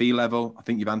particular fee level? I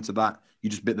think you've answered that. You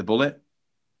just bit the bullet.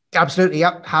 Absolutely.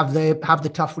 Yep. Have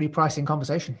the tough repricing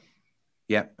conversation.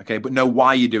 Yeah. Okay. But know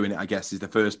why you're doing it, I guess, is the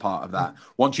first part of that.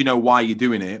 Once you know why you're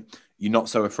doing it, you're not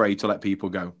so afraid to let people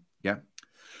go. Yeah.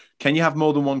 Can you have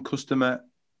more than one customer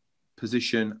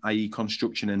position, i.e.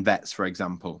 construction and vets, for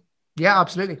example? Yeah,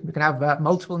 absolutely. We can have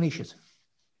multiple niches.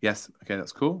 Yes. Okay,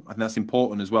 that's cool. I think that's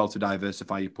important as well to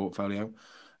diversify your portfolio.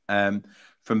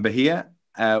 From Bahia,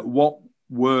 what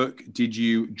work did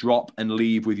you drop and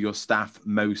leave with your staff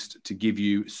most to give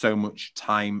you so much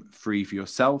time free for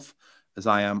yourself, as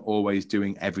I am always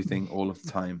doing everything all of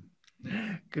the time?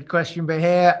 Good question,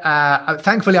 Bahir.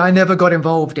 Thankfully, I never got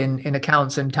involved in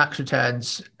accounts and tax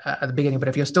returns at the beginning. But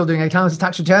if you're still doing accounts and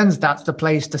tax returns, that's the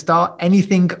place to start.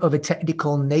 Anything of a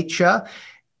technical nature,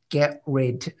 get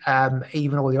rid.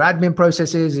 Even all your admin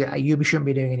processes, you shouldn't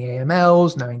be doing any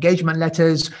AMLs, no engagement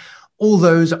letters. All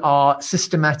those are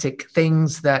systematic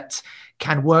things that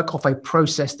can work off a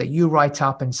process that you write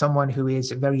up, and someone who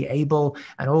is very able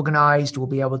and organized will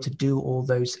be able to do all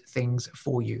those things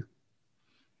for you.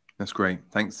 That's great.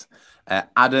 Thanks.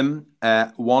 Adam,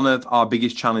 one of our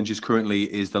biggest challenges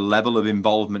currently is the level of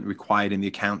involvement required in the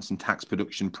accounts and tax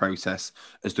production process,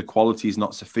 as the quality is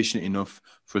not sufficient enough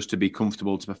for us to be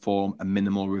comfortable to perform a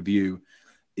minimal review.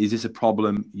 Is this a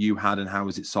problem you had, and how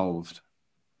was it solved?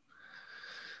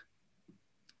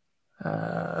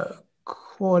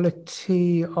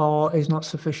 Quality is not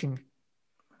sufficient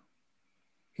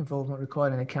involvement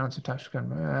required in accounts and tax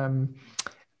return.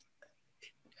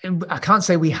 I can't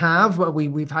say we have, but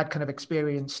we've had kind of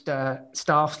experienced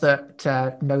staff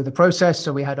that know the process.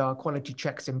 So we had our quality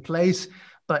checks in place.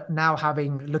 But now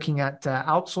looking at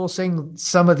outsourcing,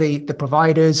 some of the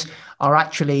providers are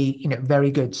actually very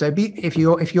good. So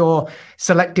if you're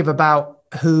selective about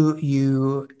who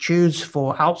you choose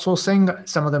for outsourcing,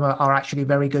 some of them are actually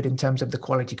very good in terms of the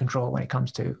quality control when it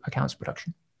comes to accounts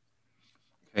production.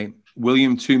 Okay.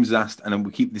 William Toombs has asked, and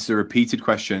we'll keep this a repeated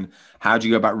question, how do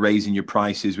you go about raising your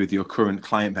prices with your current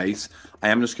client base? I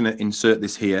am just going to insert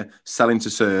this here, selling to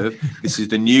serve. This is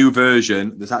the new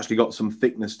version that's actually got some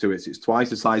thickness to it. So it's twice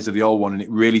the size of the old one, and it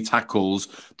really tackles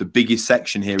the biggest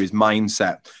section here is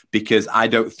mindset, because I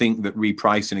don't think that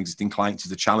repricing existing clients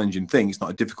is a challenging thing. It's not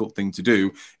a difficult thing to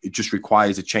do. It just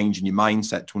requires a change in your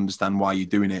mindset to understand why you're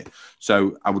doing it.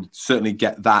 So I would certainly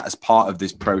get that as part of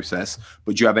this process.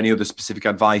 But do you have any other specific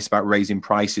advice about raising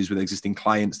prices with existing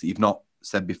clients that you've not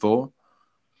said before?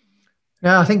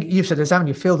 No, I think you've said this, haven't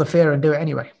you? Feel the fear and do it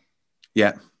anyway.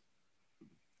 Yeah,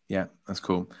 that's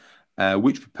cool.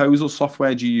 Which proposal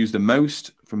software do you use the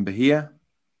most? From Bahia.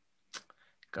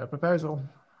 Go Proposal.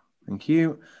 Thank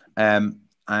you. I'm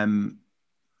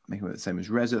making it the same as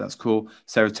Reza. That's cool.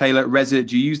 Sarah Taylor. Reza,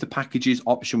 do you use the packages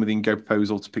option within Go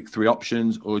Proposal to pick 3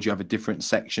 options, or do you have a different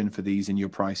section for these in your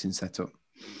pricing setup?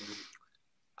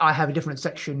 I have a different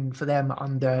section for them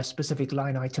under specific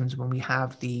line items when we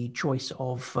have the choice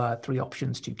of 3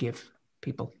 options to give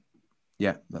people.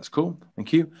 Yeah, that's cool.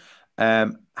 Thank you.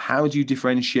 How do you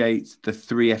differentiate the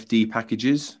 3 FD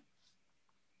packages?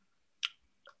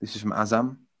 This is from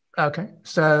Azam. Okay,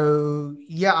 so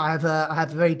yeah, I have a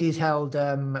very detailed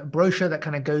brochure that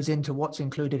kind of goes into what's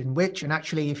included in which. And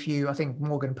actually, I think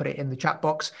Morgan put it in the chat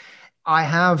box. I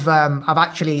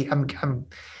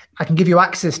can give you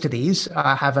access to these.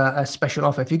 I have a special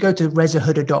offer. If you go to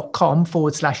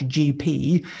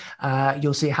rezahuda.com/GP,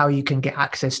 you'll see how you can get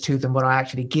access to them, where I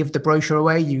actually give the brochure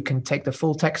away. You can take the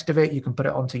full text of it. You can put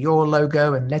it onto your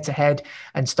logo and letterhead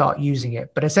and start using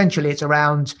it. But essentially, it's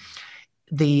around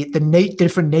the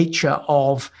different nature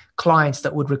of clients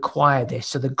that would require this.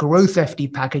 So the growth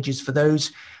FD packages for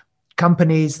those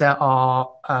companies that are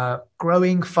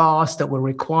growing fast, that will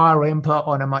require input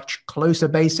on a much closer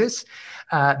basis,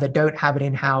 that don't have an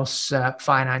in-house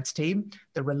finance team.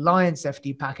 The Reliance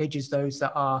FD package is those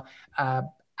that are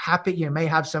happy, may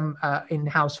have some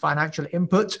in-house financial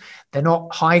input. They're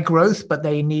not high growth, but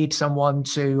they need someone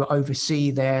to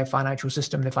oversee their financial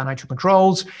system, their financial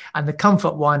controls. And the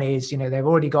comfort one is, they've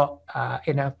already got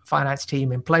in a finance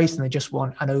team in place, and they just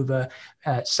want an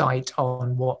oversight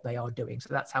on what they are doing. So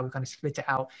that's how we kind of split it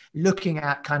out, looking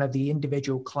at kind of the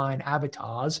individual client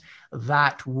avatars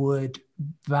that would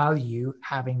value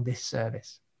having this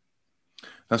service.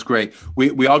 That's great.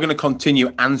 We are going to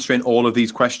continue answering all of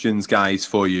these questions, guys,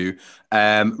 for you.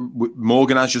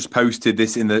 Morgan has just posted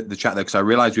this in the chat there, because I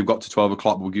realize we've got to 12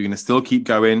 o'clock, but we're going to still keep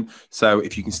going. So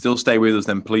if you can still stay with us,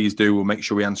 then please do. We'll make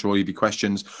sure we answer all of your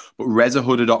questions. But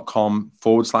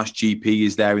rezahuda.com/GP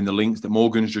is there in the links that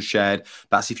Morgan's just shared.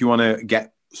 That's if you want to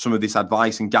get some of this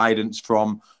advice and guidance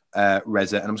from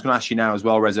Reza. And I'm just going to ask you now as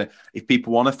well, Reza, if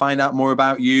people want to find out more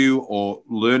about you or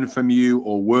learn from you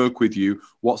or work with you,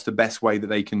 what's the best way that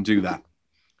they can do that?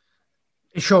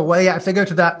 Sure. Well, yeah, if they go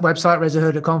to that website,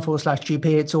 rezahuda.com/GP,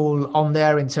 it's all on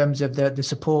there in terms of the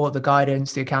support, the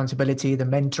guidance, the accountability, the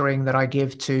mentoring that I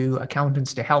give to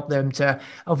accountants to help them to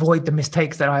avoid the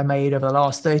mistakes that I made over the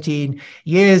last 13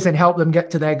 years and help them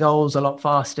get to their goals a lot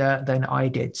faster than I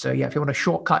did. So yeah, if you want to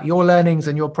shortcut your learnings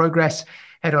and your progress,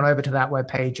 head on over to that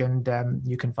webpage and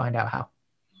you can find out how.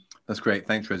 That's great.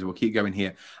 Thanks, Reza. We'll keep going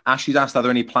here. Ashley's asked, are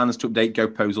there any plans to update Go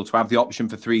Proposal to have the option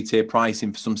for 3-tier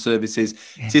pricing for some services?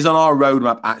 Yeah. It is on our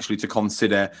roadmap, actually, to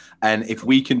consider. And if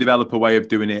we can develop a way of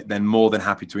doing it, then more than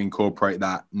happy to incorporate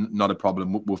that. Not a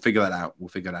problem. We'll figure that out.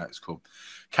 It's cool.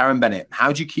 Karen Bennett,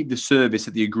 how do you keep the service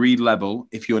at the agreed level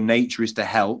if your nature is to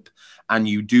help and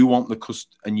you do want the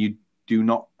and you do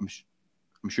not, I'm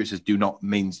sure it says do not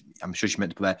means, I'm sure she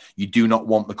meant to put there, you do not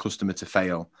want the customer to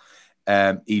fail.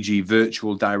 E.g.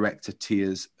 virtual director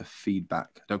tiers of feedback.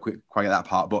 I don't quite get that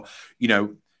part, but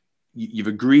you've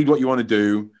agreed what you want to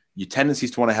do. Your tendency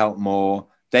is to want to help more.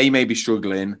 They may be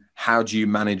struggling. How do you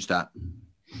manage that?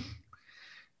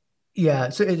 Yeah,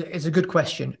 so it's a good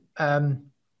question.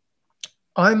 I'm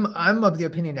of the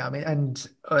opinion now,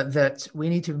 that we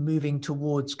need to be moving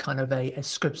towards kind of a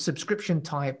subscription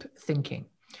type thinking,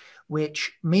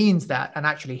 which means that, and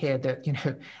actually here that,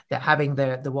 that having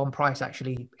the one price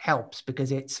actually helps,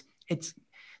 because it's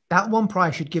that one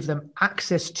price should give them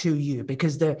access to you,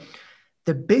 because the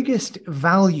biggest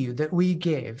value that we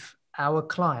give our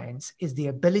clients is the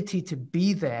ability to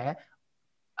be there,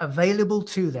 available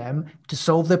to them to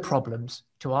solve their problems,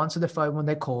 to answer the phone when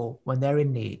they call, when they're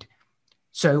in need.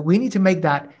 So we need to make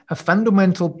that a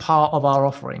fundamental part of our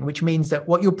offering, which means that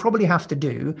what you'll probably have to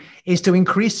do is to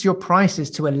increase your prices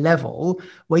to a level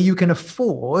where you can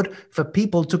afford for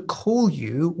people to call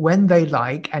you when they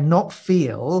like and not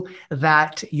feel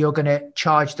that you're going to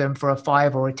charge them for a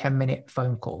 5 or a 10-minute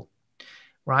phone call,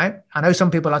 right? I know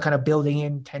some people are kind of building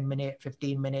in 10-minute,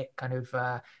 15-minute kind of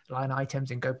line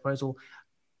items in Go Proposal.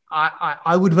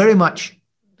 I would very much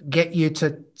get you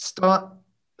to start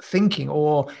thinking,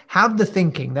 or have the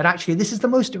thinking, that actually this is the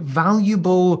most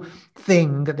valuable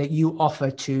thing that you offer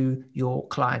to your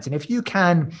clients. And if you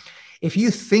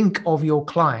think of your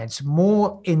clients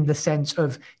more in the sense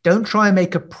of, don't try and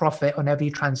make a profit on every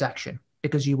transaction,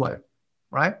 because you won't,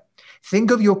 right?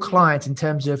 Think of your clients in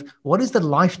terms of, what is the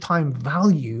lifetime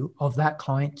value of that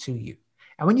client to you?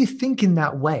 And when you think in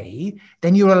that way,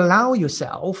 then you allow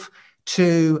yourself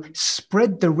to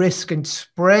spread the risk and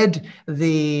spread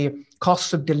the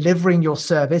costs of delivering your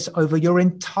service over your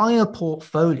entire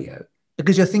portfolio.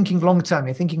 because you're thinking long-term,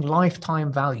 you're thinking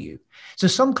lifetime value. So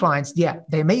some clients, yeah,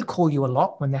 they may call you a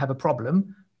lot when they have a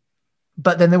problem,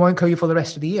 but then they won't call you for the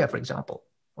rest of the year, for example,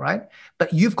 right?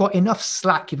 But you've got enough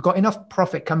slack, you've got enough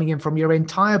profit coming in from your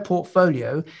entire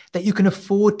portfolio that you can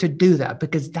afford to do that,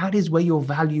 because that is where your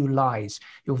value lies.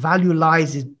 Your value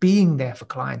lies is being there for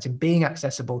clients and being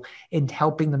accessible in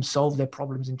helping them solve their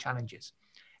problems and challenges.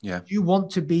 Yeah. You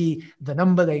want to be the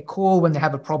number they call when they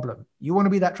have a problem. You want to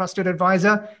be that trusted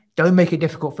advisor. Don't make it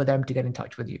difficult for them to get in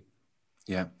touch with you.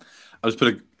 Yeah.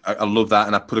 I love that.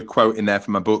 And I put a quote in there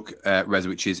from my book, Reza,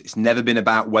 which is, it's never been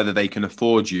about whether they can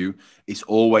afford you. It's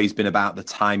always been about the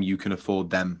time you can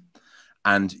afford them.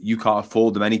 And you can't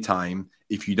afford them any time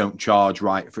if you don't charge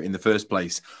right for it in the first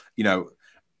place. You know,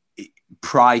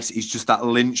 price is just that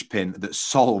linchpin that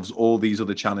solves all these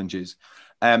other challenges.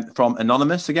 From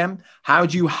Anonymous again, how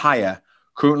do you hire?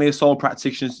 I'm currently a sole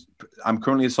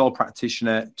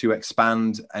practitioner to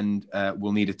expand and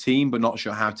will need a team, but not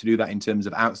sure how to do that in terms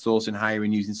of outsourcing,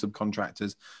 hiring, using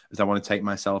subcontractors, as I want to take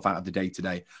myself out of the day-to-day.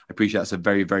 I appreciate that's a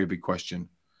very, very big question.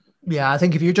 Yeah, I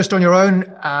think if you're just on your own,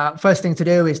 first thing to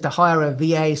do is to hire a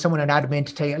VA, someone in admin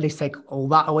to at least take all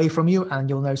that away from you, and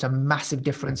you'll notice a massive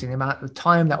difference in the amount of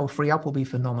time that will free up will be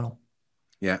phenomenal.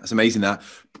 Yeah, it's amazing that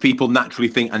people naturally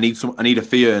think I need a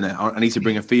fee earner. I need to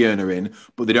bring a fee earner in,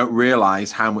 but they don't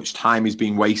realize how much time is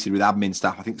being wasted with admin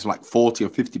staff. I think it's like 40 or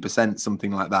 50%,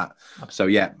 something like that. So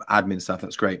yeah, admin staff,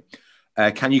 that's great.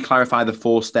 Can you clarify the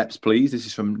 4 steps, please? This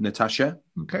is from Natasha.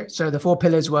 Okay, so the 4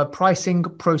 pillars were pricing,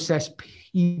 process,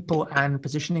 people, and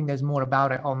positioning. There's more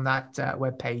about it on that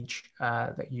webpage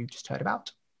that you just heard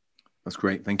about. That's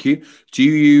great. Thank you. Do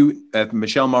you,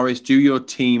 Michelle Morris, do your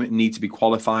team need to be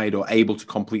qualified or able to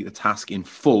complete the task in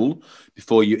full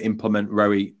before you implement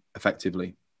ROI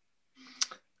effectively?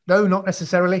 No, not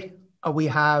necessarily. We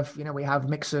have a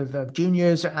mix of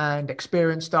juniors and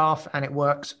experienced staff, and it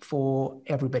works for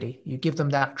everybody. You give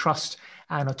them that trust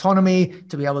and autonomy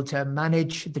to be able to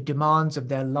manage the demands of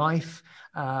their life,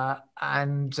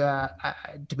 and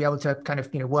to be able to kind of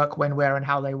work when, where, and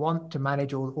how they want to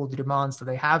manage all the demands that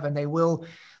they have, and they will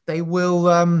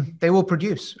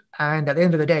produce. And at the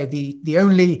end of the day, the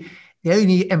only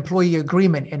employee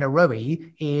agreement in a ROI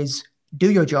is do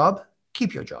your job,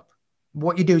 keep your job.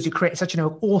 What you do is you create such an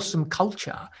awesome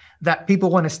culture that people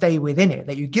want to stay within it,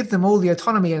 that you give them all the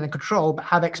autonomy and the control, but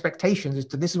have expectations as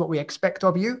to this is what we expect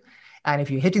of you. And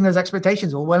if you're hitting those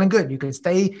expectations, all well and good. You can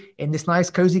stay in this nice,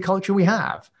 cozy culture we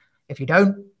have. If you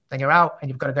don't, then you're out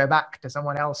and you've got to go back to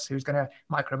someone else who's going to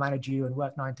micromanage you and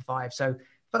work 9 to 5. So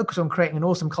focus on creating an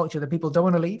awesome culture that people don't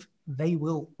want to leave. They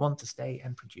will want to stay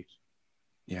and produce.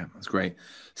 Yeah, that's great.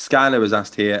 Skylar was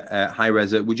asked here, hi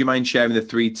Reza, would you mind sharing the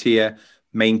 3-tier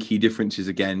main key differences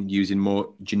again, using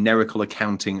more generical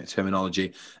accounting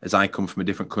terminology, as I come from a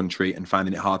different country and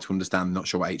finding it hard to understand, not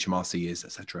sure what HMRC is,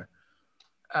 etc.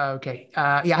 Okay.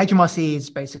 Yeah, HMRC is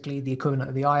basically the equivalent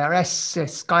of the IRS.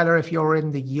 Skylar, if you're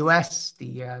in the US,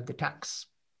 the tax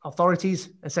authorities,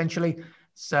 essentially.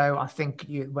 So I think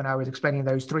when I was explaining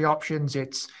those 3 options,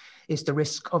 it's the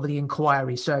risk of the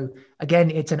inquiry. So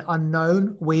again, it's an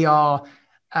unknown. We are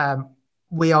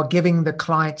giving the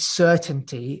client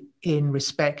certainty in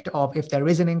respect of if there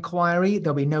is an inquiry,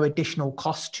 there'll be no additional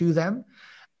cost to them,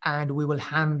 and we will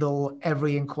handle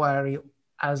every inquiry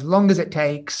as long as it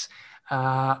takes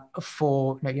until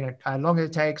the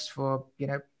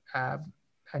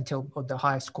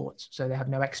highest courts. So they have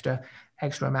no extra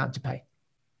amount to pay.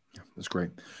 Yeah, that's great.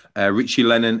 Richie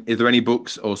Lennon, is there any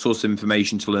books or source of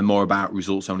information to learn more about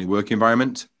results-only work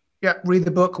environment? Yeah, read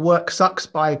the book Work Sucks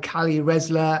by Callie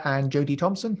Resler and Jodie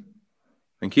Thompson.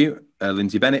 Thank you.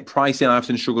 Lindsay Bennett, pricing. I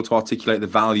often struggle to articulate the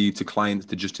value to clients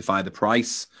to justify the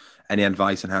price. Any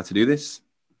advice on how to do this?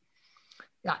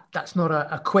 Yeah, that's not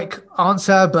a quick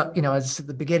answer, but as at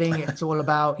the beginning, it's all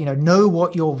about know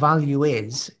what your value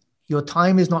is. Your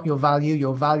time is not your value.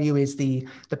 Your value is the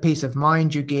peace of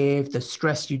mind you give, the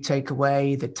stress you take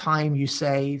away, the time you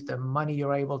save, the money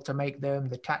you're able to make them,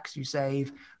 the tax you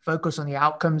save. Focus on the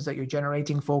outcomes that you're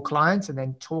generating for clients, and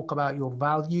then talk about your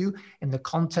value in the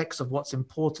context of what's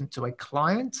important to a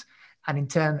client. And in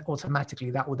turn, automatically,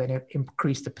 that will then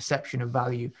increase the perception of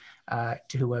value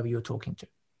to whoever you're talking to.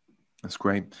 That's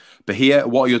great. But here,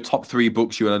 what are your top 3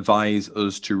 books you would advise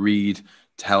us to read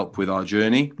to help with our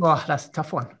journey? Well, that's a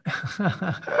tough one.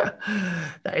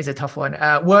 That is a tough one.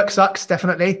 Work sucks,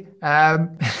 definitely. I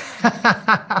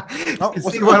didn't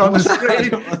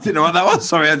know what that was.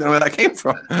 Sorry, I don't know where that came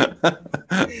from.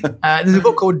 There's a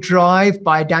book called Drive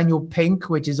by Daniel Pink,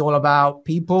 which is all about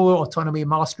people, autonomy,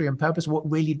 mastery, and purpose. What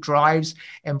really drives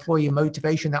employee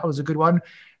motivation. That was a good one.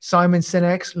 Simon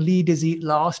Sinek's Leaders Eat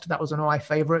Last. That was one of my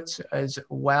favorites as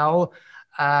well.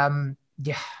 I've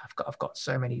got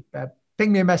so many.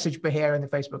 Ping me a message here in the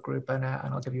Facebook group and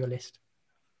I'll give you a list.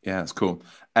 Yeah, that's cool.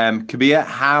 Kabir,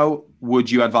 how would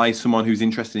you advise someone who's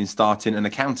interested in starting an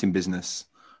accounting business?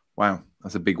 Wow,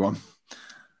 that's a big one.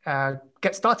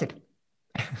 Get started.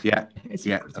 Yeah,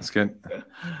 that's good.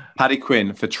 Paddy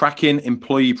Quinn, for tracking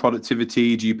employee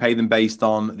productivity, do you pay them based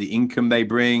on the income they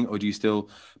bring, or do you still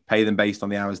pay them based on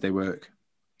the hours they work?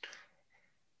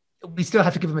 We still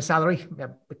have to give them a salary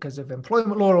because of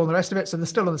employment law and all the rest of it. So they're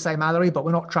still on the same salary, but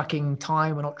we're not tracking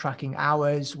time. We're not tracking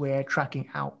hours. We're tracking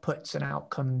outputs and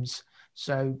outcomes.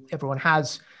 So everyone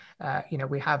has,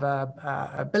 we have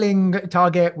a billing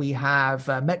target. We have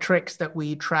metrics that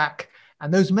we track.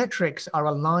 And those metrics are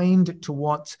aligned to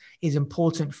what is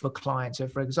important for clients. So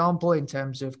for example, in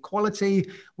terms of quality,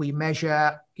 we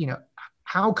measure,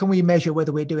 how can we measure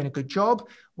whether we're doing a good job?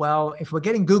 Well, if we're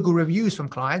getting Google reviews from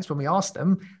clients, when we ask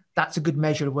them, that's a good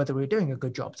measure of whether we're doing a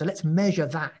good job. So let's measure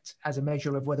that as a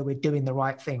measure of whether we're doing the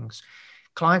right things.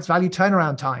 Clients value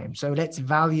turnaround time. So let's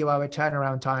value our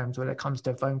turnaround times when it comes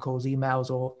to phone calls, emails,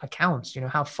 or accounts.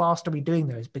 How fast are we doing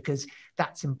those? Because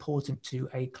that's important to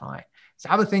a client. So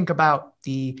have a think about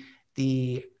the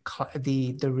things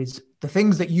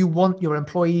that you want your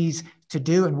employees to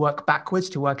do and work backwards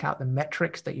to work out the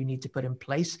metrics that you need to put in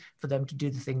place for them to do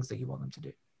the things that you want them to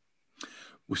do.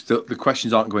 The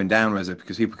questions aren't going down, Reza,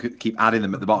 because people keep adding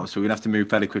them at the bottom. So we're going to have to move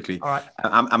fairly quickly. All right.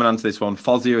 I'm going to answer this one.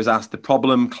 Fozia has asked, the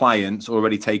problem clients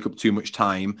already take up too much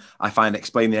time. I find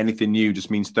explaining anything new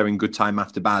just means throwing good time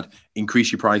after bad.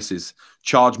 Increase your prices.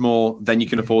 Charge more, then you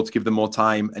can afford to give them more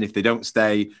time. And if they don't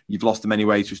stay, you've lost them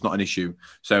anyway, so it's not an issue.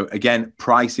 So again,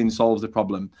 pricing solves the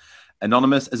problem.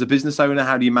 Anonymous, as a business owner,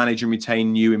 how do you manage and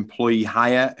retain new employee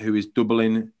hire who is double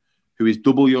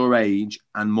your age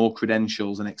and more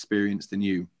credentials and experience than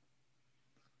you?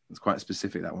 It's quite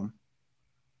specific, that one.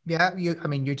 Yeah, you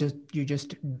just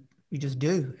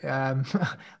do.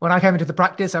 When I came into the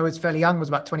practice, I was fairly young, I was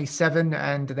about 27,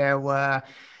 and there were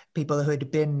people who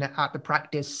had been at the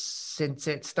practice since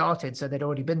it started. So they'd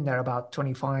already been there about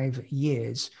 25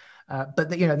 years. But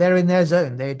they're in their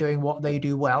zone. They're doing what they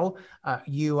do well.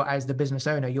 You, as the business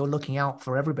owner, you're looking out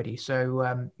for everybody. So,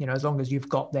 as long as you've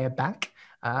got their back,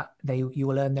 you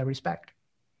will earn their respect.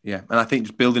 Yeah. And I think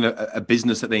just building a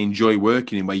business that they enjoy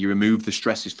working in, where you remove the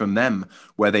stresses from them,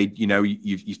 where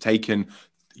you've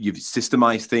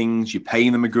systemized things, you're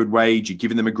paying them a good wage, you're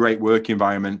giving them a great work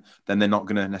environment, then they're not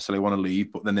going to necessarily want to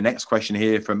leave. But then the next question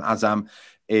here from Azam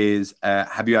is,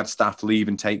 have you had staff leave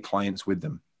and take clients with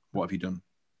them? What have you done?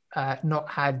 No,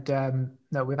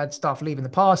 we've had staff leave in the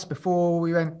past before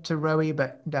we went to Rowie,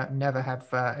 but never have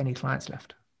any clients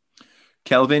left.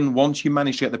 Kelvin, once you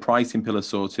managed to get the pricing pillar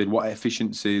sorted, what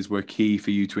efficiencies were key for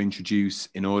you to introduce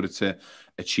in order to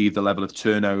achieve the level of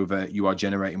turnover you are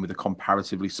generating with a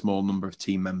comparatively small number of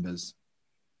team members?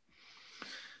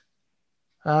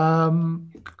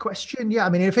 Good question. Yeah,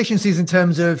 efficiencies in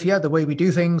terms of, the way we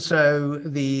do things. So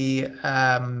the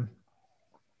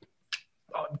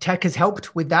tech has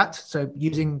helped with that. So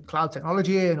using cloud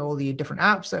technology and all the different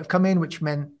apps that have come in, which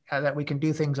meant that we can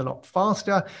do things a lot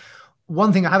faster.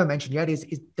 One thing I haven't mentioned yet is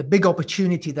the big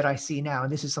opportunity that I see now,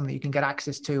 and this is something you can get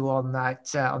access to on that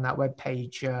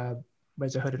webpage,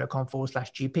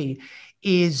 rezahuda.com/GP,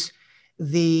 is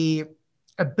the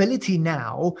ability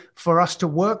now for us to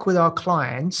work with our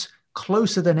clients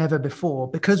closer than ever before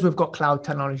because we've got cloud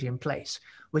technology in place,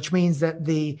 which means that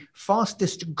the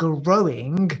fastest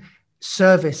growing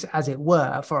service, as it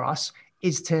were, for us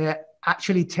is to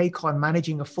actually take on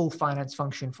managing a full finance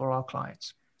function for our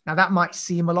clients. Now, that might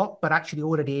seem a lot, but actually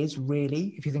all it is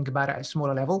really, if you think about it at a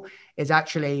smaller level, is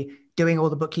actually doing all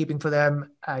the bookkeeping for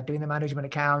them, doing the management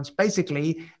accounts,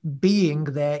 basically being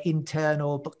their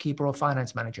internal bookkeeper or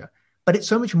finance manager. But it's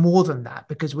so much more than that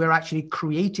because we're actually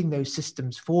creating those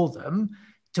systems for them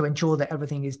to ensure that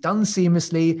everything is done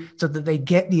seamlessly so that they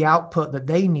get the output that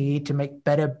they need to make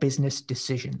better business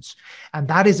decisions. And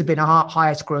that has been our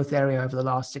highest growth area over the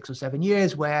last 6 or 7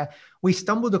 years, where we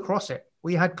stumbled across it.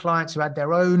 We had clients who had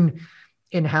their own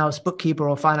in-house bookkeeper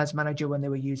or finance manager when they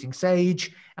were using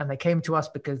Sage, and they came to us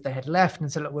because they had left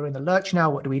and said, look, we're in the lurch now.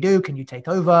 What do we do? Can you take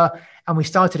over? And we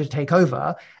started to take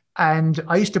over. And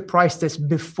I used to price this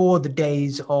before the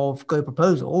days of Go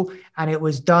Proposal, and it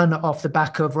was done off the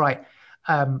back of, right,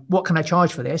 what can I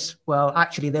charge for this? Well,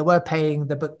 actually, they were paying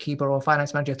the bookkeeper or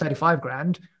finance manager 35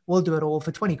 grand. We'll do it all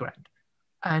for 20 grand.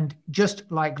 And just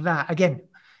like that, again,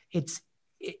 it's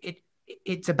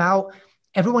about,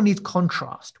 everyone needs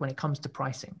contrast when it comes to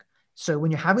pricing. So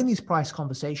when you're having these price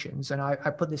conversations, and I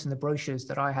put this in the brochures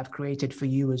that I have created for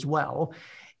you as well,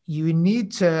 you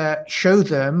need to show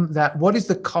them that what is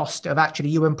the cost of actually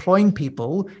you employing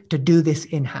people to do this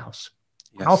in-house.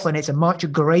 Yes. Often it's a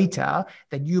much greater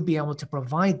than you be able to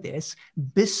provide this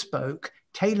bespoke,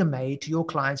 tailor-made to your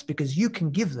clients, because you can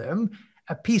give them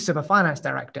a piece of a finance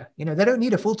director. You know, they don't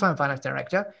need a full-time finance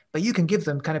director, but you can give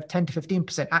them kind of 10 to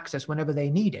 15% access whenever they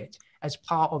need it as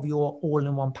part of your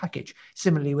all-in-one package.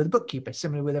 Similarly with a bookkeeper,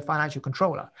 similarly with a financial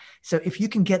controller. So if you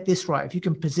can get this right, if you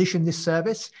can position this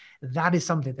service, that is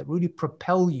something that really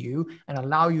propel you and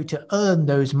allow you to earn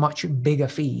those much bigger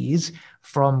fees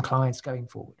from clients going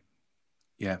forward.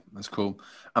 Yeah, that's cool.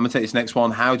 I'm gonna take this next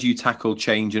one. How do you tackle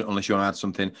change? Unless you want to add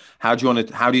something, how do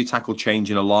you tackle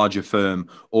change in a larger firm?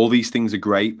 All these things are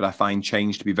great, but I find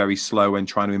change to be very slow when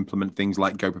trying to implement things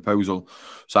like Go Proposal.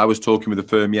 So I was talking with a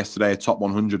firm yesterday, a top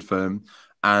 100 firm,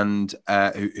 and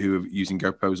who are using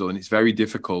Go Proposal, and it's very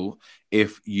difficult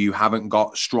if you haven't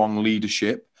got strong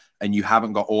leadership and you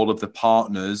haven't got all of the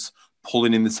partners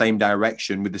pulling in the same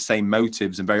direction with the same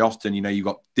motives. And very often, you know, you've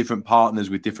got different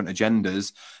partners with different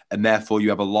agendas, and therefore you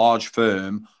have a large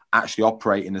firm actually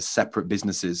operating as separate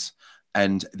businesses,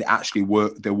 and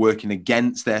they're working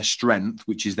against their strength,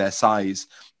 which is their size.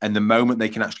 And the moment they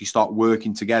can actually start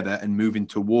working together and moving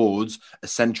towards a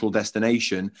central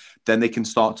destination, then they can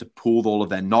start to pool all of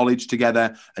their knowledge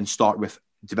together and start with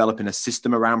developing a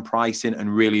system around pricing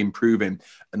and really improving.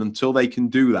 And until they can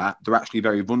do that, they're actually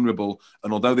very vulnerable.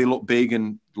 And although they look big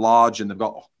and large and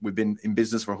we've been in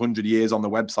business for 100 years on the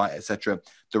website, etc.,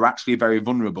 they're actually very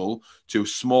vulnerable to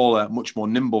smaller, much more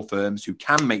nimble firms who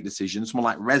can make decisions. Someone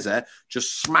like Reza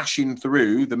just smashing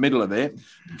through the middle of it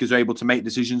because they're able to make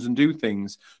decisions and do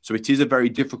things. So it is a very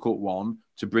difficult one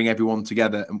to bring everyone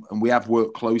together. And we have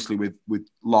worked closely with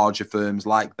larger firms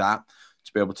like that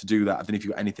to be able to do that. I don't know if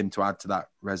you've got anything to add to that,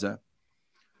 Reza.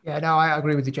 Yeah, no, I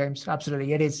agree with you, James.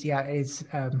 Absolutely. It is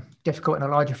difficult in a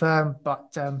larger firm,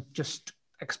 but just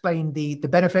explain the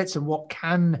benefits and what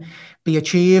can be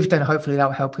achieved, and hopefully that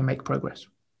will help you make progress.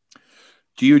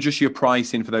 Do you adjust your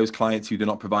pricing for those clients who do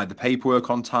not provide the paperwork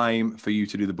on time for you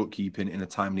to do the bookkeeping in a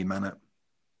timely manner?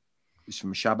 This is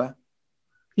from Shaba.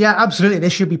 Yeah, absolutely.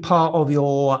 This should be part of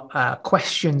your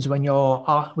questions when you're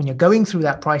going through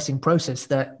that pricing process.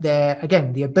 That there,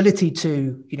 again, the ability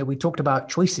to, we talked about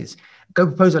choices. Go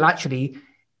Proposal actually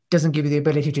doesn't give you the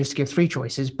ability to just give 3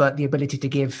 choices, but the ability to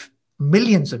give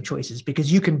millions of choices,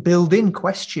 because you can build in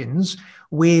questions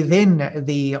within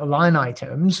the line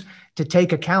items to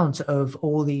take account of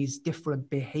all these different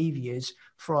behaviors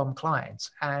from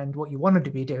clients. And what you wanted to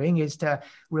be doing is to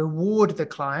reward the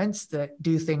clients that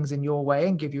do things in your way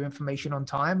and give you information on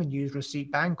time and use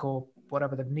Receipt Bank or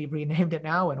whatever they've renamed it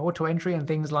now, and auto entry and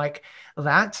things like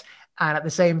that. And at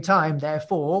the same time,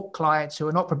 therefore, clients who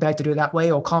are not prepared to do it that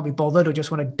way or can't be bothered or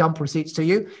just want to dump receipts to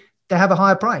you, they have a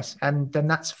higher price. And then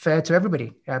that's fair to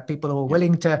everybody. People who are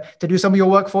willing to do some of your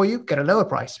work for you get a lower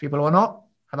price. People who are not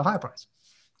have a higher price.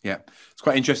 Yeah, it's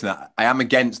quite interesting that I am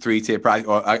against 3-tier price,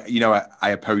 or I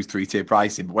oppose 3-tier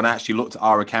pricing. But when I actually looked at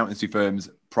our accountancy firm's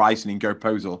pricing in Go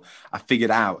Proposal, I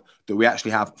figured out that we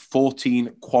actually have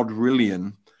 14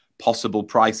 quadrillion possible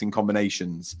pricing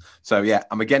combinations. So yeah,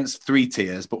 I'm against 3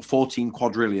 tiers, but 14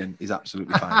 quadrillion is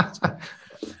absolutely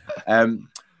fine.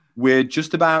 We're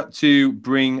just about to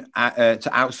bring to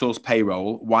outsource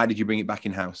payroll. Why did you bring it back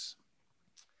in-house?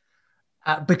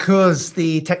 Because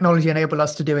the technology enabled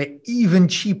us to do it even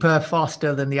cheaper,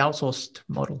 faster than the outsourced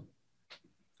model.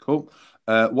 Cool.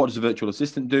 What does a virtual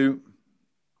assistant do?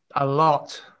 A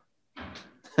lot.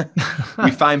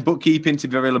 We find bookkeeping to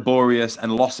be very laborious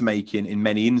and loss-making in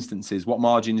many instances. What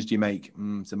margins do you make?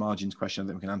 It's a margins question. I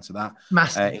think we can answer that.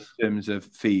 Massive. In terms of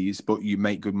fees, but you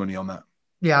make good money on that.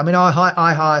 Yeah, I mean, our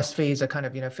highest fees are kind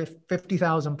of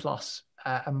 50,000 plus,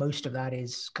 and most of that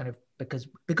is kind of because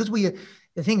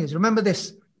the thing is, remember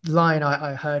this line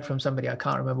I heard from somebody, I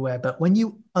can't remember where, but when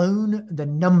you own the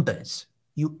numbers,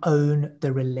 you own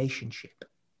the relationship.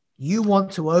 You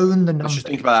want to own the numbers. Let's just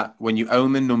think about that. When you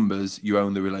own the numbers, you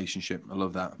own the relationship. I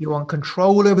love that. You want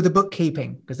control over the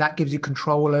bookkeeping because that gives you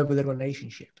control over the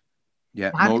relationship.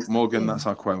 Yeah, Morgan, that's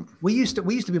our quote. We used to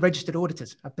be registered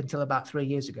auditors up until about 3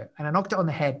 years ago, and I knocked it on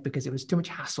the head because it was too much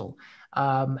hassle,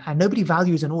 and nobody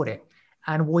values an audit.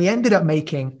 And we ended up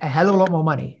making a hell of a lot more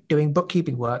money doing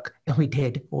bookkeeping work than we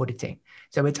did auditing.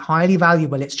 So it's highly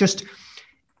valuable. It's just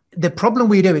the problem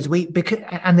we do is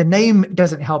and the name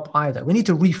doesn't help either. We need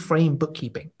to reframe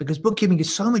bookkeeping, because bookkeeping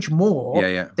is so much more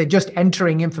than just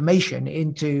entering information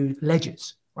into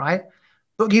ledgers, right?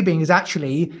 Bookkeeping is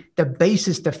actually the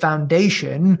basis, the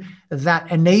foundation that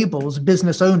enables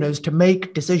business owners to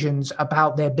make decisions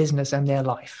about their business and their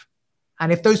life.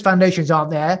 And if those foundations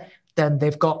aren't there, then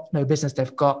they've got no business.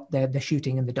 They're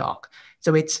shooting in the dark.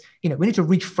 So it's, we need to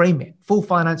reframe it. Full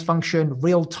finance function,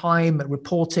 real-time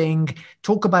reporting,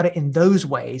 talk about it in those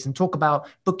ways, and talk about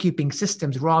bookkeeping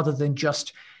systems rather than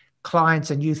just clients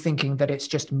and you thinking that it's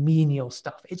just menial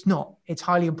stuff. It's not. It's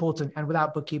highly important. And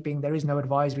without bookkeeping, there is no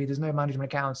advisory, there's no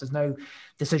management accounts, there's no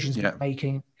decisions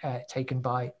taken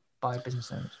by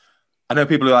business owners. I know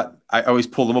people are like, I always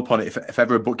pull them up on it. If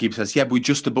ever a bookkeeper says, yeah, we're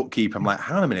just a bookkeeper, I'm like,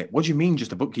 hang on a minute, what do you mean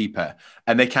just a bookkeeper?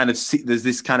 And they kind of see, there's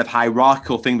this kind of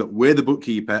hierarchical thing that we're the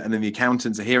bookkeeper and then the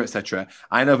accountants are here, etc.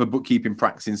 I know of a bookkeeping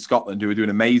practice in Scotland who are doing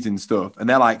amazing stuff. And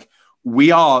they're like,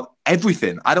 we are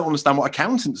everything. I don't understand what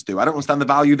accountants do. I don't understand the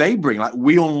value they bring. Like,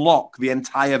 we unlock the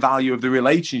entire value of the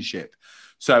relationship.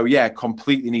 So yeah,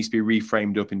 completely needs to be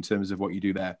reframed up in terms of what you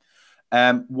do there.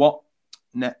 What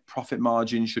net profit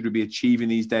margin should we be achieving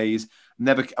these days?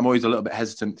 I'm always a little bit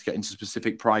hesitant to get into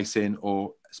specific pricing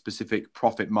or specific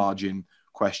profit margin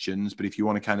questions, but if you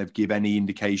want to kind of give any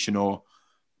indication or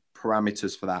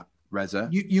parameters for that, Reza.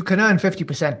 You can earn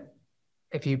 50%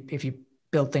 if you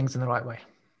build things in the right way.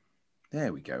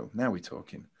 There we go. Now we're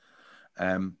talking.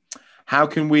 How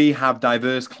can we have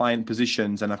diverse client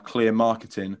positions and have clear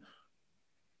marketing?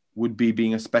 Would be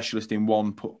being a specialist in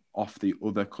one put off the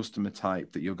other customer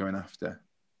type that you're going after?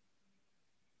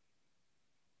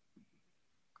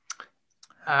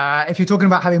 If you're talking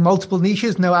about having multiple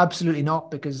niches, no, absolutely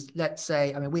not. Because let's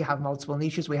say, we have multiple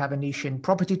niches. We have a niche in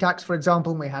property tax, for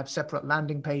example, and we have separate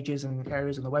landing pages and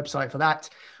areas on the website for that.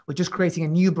 We're just creating a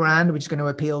new brand, which is going to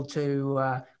appeal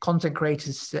to content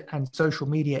creators and social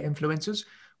media influencers,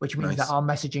 which means that our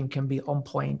messaging can be on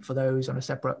point for those on a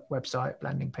separate website,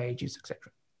 landing pages,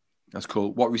 etc. That's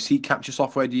cool. What receipt capture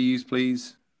software do you use,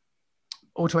 please?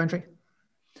 Auto entry.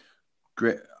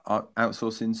 Great.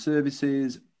 Outsourcing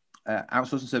services.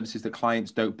 Outsourcing services that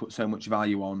clients don't put so much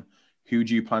value on. Who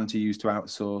do you plan to use to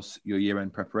outsource your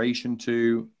year-end preparation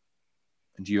to?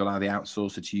 And do you allow the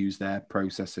outsourcer to use their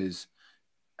processes,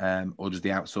 or does the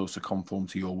outsourcer conform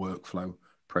to your workflow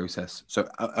process? So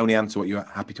only answer what you're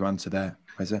happy to answer there,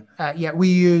 Reza. We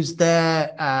use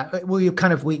their, we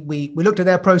looked at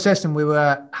their process and we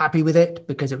were happy with it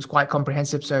because it was quite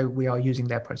comprehensive. So we are using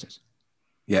their process.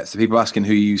 Yeah. So people asking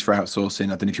who you use for outsourcing.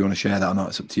 I don't know if you want to share that or not.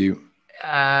 It's up to you.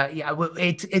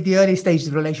 It's at the early stages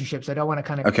of relationships. I don't want to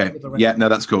kind of. Okay. Yeah, no,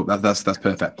 that's cool. That's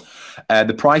perfect.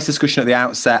 The price discussion at the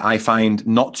outset, I find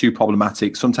not too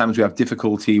problematic. Sometimes we have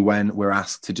difficulty when we're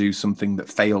asked to do something that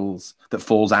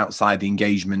falls outside the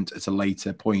engagement at a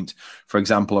later point. For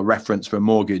example, a reference for a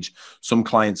mortgage. Some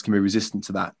clients can be resistant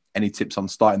to that. Any tips on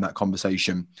starting that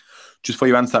conversation? Just before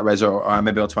you answer that, Reza, or I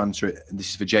may be able to answer it. This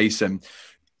is for Jason.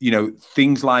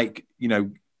 Things like,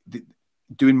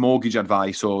 doing mortgage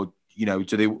advice or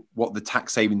what the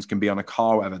tax savings can be on a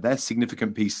car, whatever, they're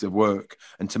significant pieces of work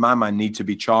and to my mind need to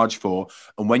be charged for.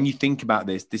 And when you think about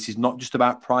this is not just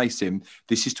about pricing.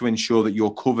 This is to ensure that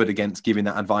you're covered against giving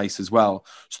that advice as well.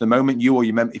 So the moment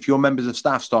if your members of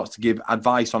staff starts to give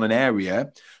advice on an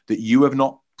area that you have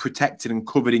not protected and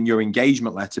covered in your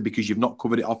engagement letter because you've not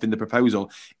covered it off in the proposal,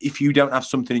 if you don't have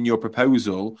something in your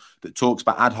proposal that talks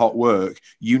about ad hoc work,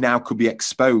 you now could be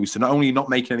exposed. So not only are you not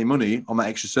making any money on that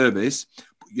extra service,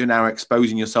 you're now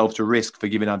exposing yourself to risk for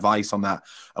giving advice on that.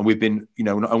 And we've been,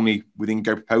 not only within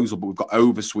Go Proposal, but we've got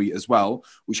Oversuite as well,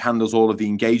 which handles all of the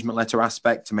engagement letter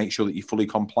aspect to make sure that you're fully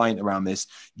compliant around this.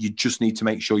 You just need to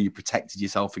make sure you protected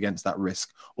yourself against that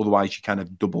risk. Otherwise, you kind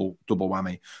of double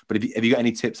whammy. But have you got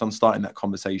any tips on starting that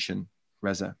conversation,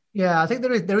 Reza? Yeah, I think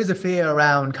there is a fear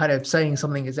around kind of saying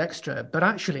something is extra, but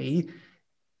actually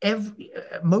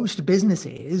most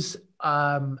businesses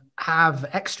have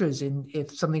extras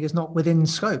if something is not within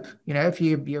scope. If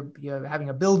you're having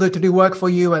a builder to do work for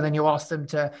you and then you ask them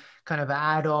to kind of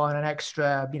add on an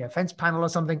extra fence panel or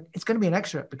something, it's going to be an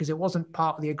extra because it wasn't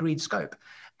part of the agreed scope.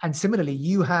 And similarly,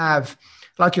 you have,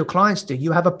 like your clients do,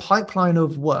 you have a pipeline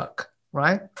of work,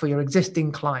 right, for your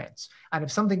existing clients. And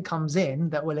if something comes in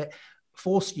that will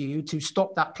force you to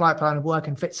stop that pipeline of work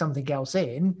and fit something else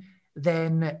in,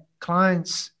 then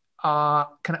clients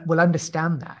will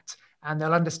understand that. And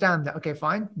they'll understand that, okay,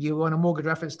 fine, you want a mortgage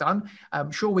reference done.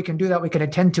 Sure, we can do that. We can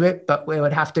attend to it, but we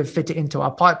would have to fit it into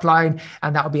our pipeline.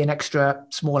 And that would be an extra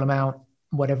small amount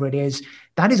whatever it is,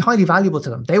 that is highly valuable to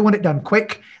them. They want it done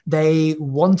quick. They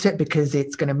want it because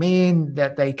it's going to mean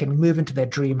that they can move into their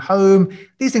dream home.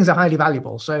 These things are highly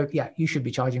valuable. So yeah, you should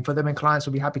be charging for them, and clients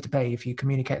will be happy to pay if you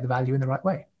communicate the value in the right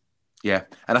way. Yeah.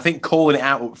 And I think calling it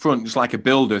out up front, just like a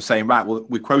builder saying, right, well,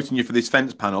 we're quoting you for this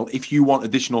fence panel. If you want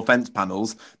additional fence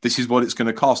panels, this is what it's going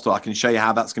to cost, or I can show you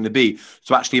how that's going to be.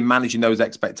 So actually managing those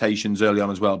expectations early on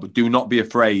as well. But do not be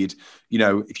afraid. You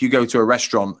know, if you go to a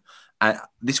restaurant, and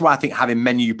this is why I think having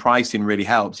menu pricing really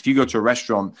helps. If you go to a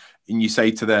restaurant and you say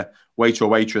to the waiter or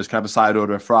waitress, can I have a side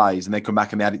order of fries? And they come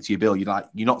back and they add it to your bill.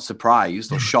 You're not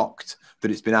surprised or shocked that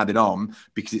it's been added on,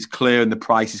 because it's clear and the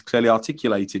price is clearly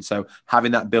articulated. So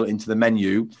having that built into the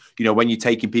menu, you know, when you're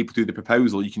taking people through the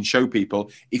proposal, you can show people,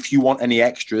 if you want any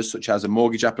extras, such as a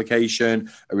mortgage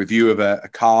application, a review of a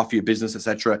car for your business,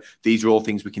 etc. These are all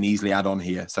things we can easily add on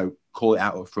here. So call it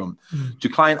out up front. Do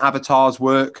client avatars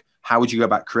work? How would you go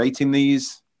about creating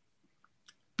these?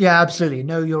 Yeah, absolutely.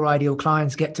 Know your ideal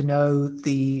clients, get to know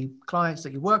the clients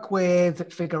that you work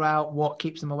with, figure out what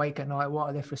keeps them awake at night, what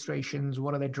are their frustrations,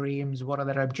 what are their dreams, what are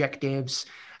their objectives.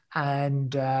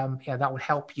 And that will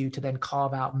help you to then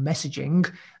carve out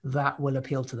messaging that will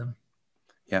appeal to them.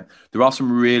 Yeah, there are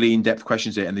some really in-depth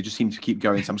questions here, and they just seem to keep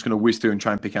going. So I'm just going to whiz through and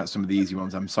try and pick out some of the easy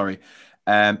ones. I'm sorry.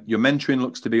 Your mentoring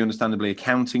looks to be understandably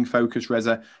accounting focused,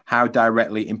 Reza. How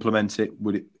directly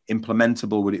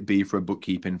implementable would it be for a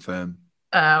bookkeeping firm?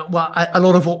 A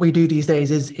lot of what we do these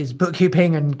days is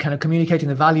bookkeeping and kind of communicating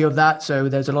the value of that. So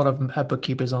there's a lot of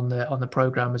bookkeepers on the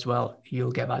program as well.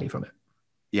 You'll get value from it.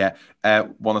 Yeah.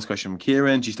 One last question from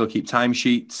Kieran. Do you still keep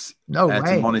timesheets? No way.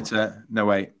 To monitor? No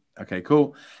way. Okay,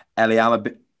 cool. Ellie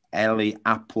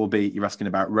Appleby, you're asking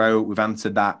about Row. We've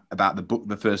answered that about the book,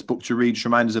 the first book to read. Just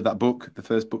remind us of that book, the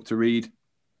first book to read.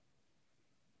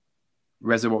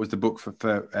 Reza, what was the book for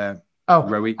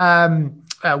Rowie?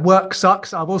 Work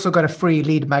Sucks. I've also got a free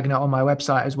lead magnet on my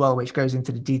website as well, which goes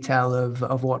into the detail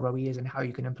of what Rowie is and how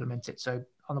you can implement it. So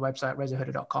on the website,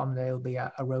 rezahuda.com, there'll be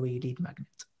a Rowie lead magnet.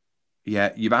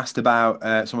 Yeah, you've asked about,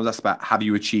 someone's asked about, have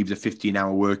you achieved a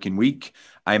 15-hour working week?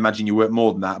 I imagine you work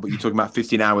more than that, but you're talking about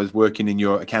 15 hours working in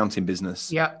your accounting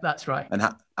business. Yeah, that's right. And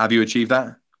have you achieved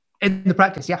that? In the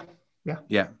practice, yeah.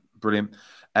 Yeah, brilliant.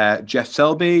 Jeff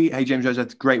Selby, hey James Rose,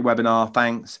 that's a great webinar,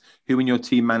 thanks. Who in your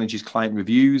team manages client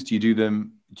reviews? Do you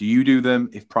do them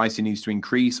if pricing needs to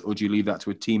increase, or do you leave that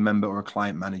to a team member or a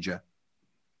client manager?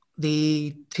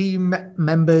 The team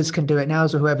members can do it now,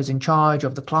 so whoever's in charge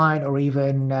of the client, or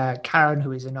even Karen,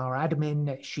 who is in our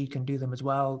admin, she can do them as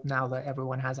well now that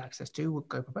everyone has access to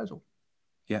Go Proposal.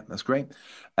 Yeah, that's great.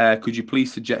 Could you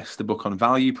please suggest a book on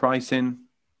value pricing?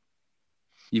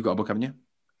 You've got a book, haven't you?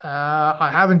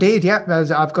 I have indeed, yeah.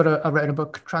 I've written a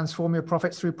book, Transform Your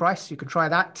Profits Through Price. You could try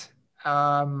that,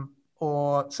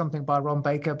 or something by Ron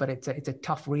Baker, but it's a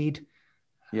tough read.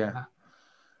 Yeah.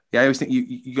 I always think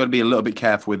you got to be a little bit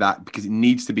careful with that, because it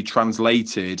needs to be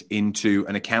translated into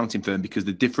an accounting firm, because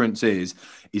the difference is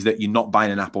that you're not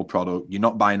buying an Apple product. You're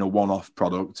not buying a one-off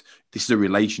product. This is a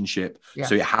relationship. Yeah.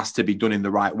 So it has to be done in the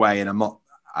right way. And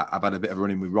I've had a bit of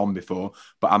running with Ron before,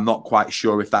 but I'm not quite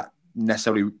sure if that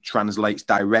necessarily translates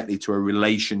directly to a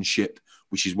relationship,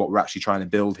 which is what we're actually trying to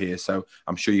build here. So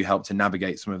I'm sure you help to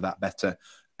navigate some of that better,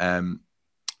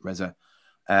 Reza.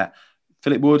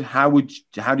 Philip Wood, how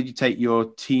did you take your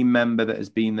team member that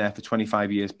has been there for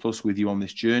 25 years plus with you on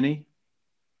this journey?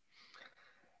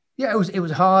 Yeah, it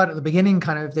was hard at the beginning,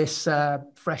 kind of this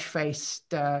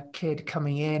fresh-faced kid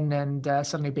coming in and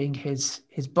suddenly being his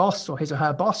boss, or his or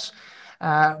her boss.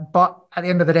 But at the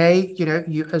end of the day,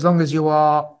 you as long as you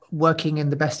are working in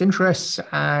the best interests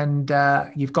and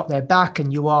you've got their back,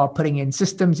 and you are putting in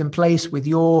systems in place with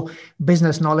your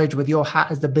business knowledge, with your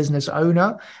hat as the business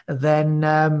owner, then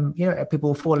people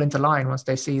will fall into line once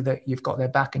they see that you've got their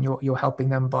back and you're helping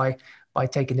them by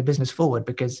taking the business forward,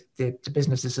 because the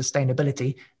business's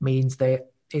sustainability means their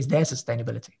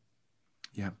sustainability.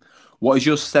 Yeah. What is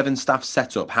your 7-staff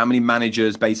setup? How many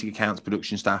managers, basic accounts,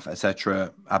 production staff,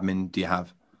 etc., admin do you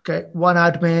have? Okay, 1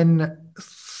 admin,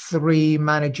 3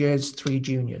 managers, 3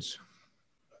 juniors.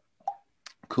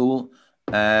 Cool.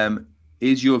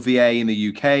 Is your VA in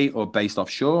the UK or based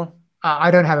offshore?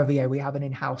 I don't have a VA. We have an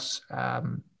in-house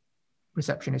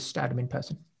receptionist, admin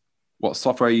person. What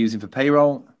software are you using for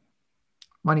payroll?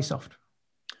 Moneysoft.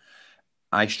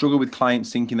 I struggle with clients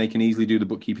thinking they can easily do the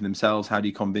bookkeeping themselves. How do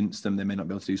you convince them they may not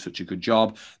be able to do such a good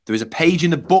job? There is a page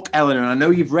in the book, Eleanor, and I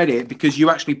know you've read it because you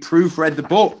actually proofread the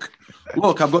book.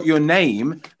 Look, I've got your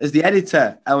name as the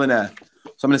editor, Eleanor.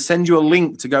 So I'm going to send you a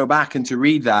link to go back and to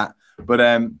read that. But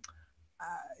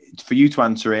for you to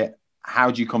answer it,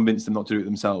 how do you convince them not to do it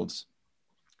themselves?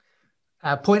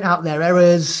 Point out their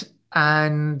errors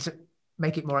and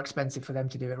make it more expensive for them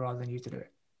to do it rather than you to do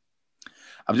it.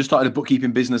 I've just started a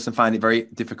bookkeeping business and find it very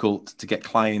difficult to get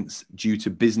clients due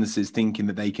to businesses thinking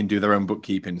that they can do their own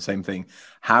bookkeeping. Same thing.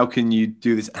 How can you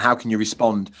do this? How can you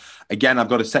respond? Again, I've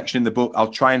got a section in the book.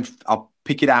 I'll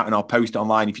pick it out and I'll post it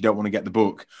online if you don't want to get the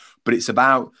book. But it's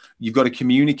about, you've got to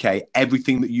communicate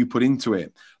everything that you put into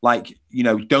it. Like,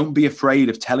 don't be afraid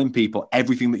of telling people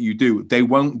everything that you do. They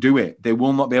won't do it. They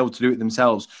will not be able to do it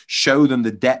themselves. Show them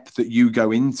the depth that you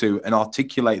go into and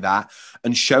articulate that,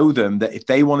 and show them that if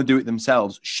they want to do it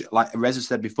themselves, like Reza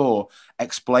said before,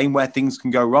 explain where things can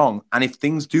go wrong. And if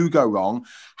things do go wrong,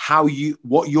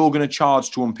 what you're going to charge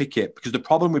to unpick it. Because the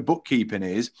problem with bookkeeping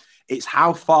is it's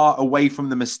how far away from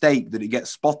the mistake that it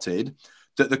gets spotted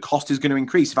that the cost is going to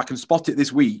increase. If I can spot it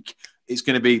this week, it's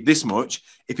going to be this much.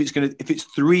 If it's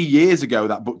 3 years ago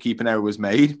that bookkeeping error was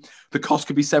made, the cost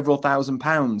could be several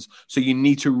 £1,000s. So you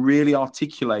need to really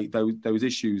articulate those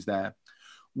issues there.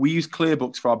 We use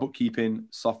ClearBooks for our bookkeeping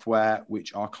software,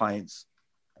 which our clients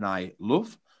and I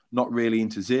love. Not really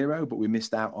into Xero, but we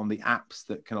missed out on the apps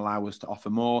that can allow us to offer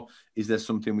more. Is there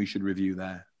something we should review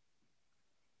there?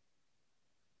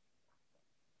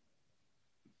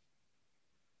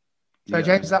 So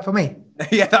James, is that for me?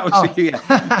 Yeah, that was you. Yeah.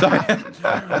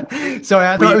 Sorry,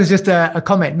 I thought it was just a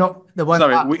comment, not the one.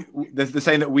 Sorry, they're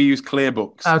saying that we use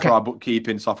ClearBooks for our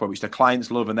bookkeeping software, which the clients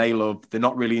love and they love. They're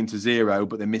not really into Xero,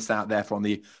 but they miss out therefore on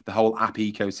the whole app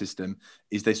ecosystem.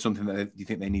 Is there something that you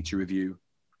think they need to review?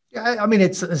 Yeah, I mean,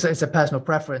 it's a personal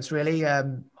preference, really.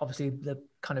 Obviously, the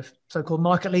kind of so-called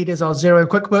market leaders are Xero and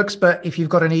QuickBooks, but if you've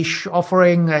got a niche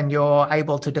offering and you're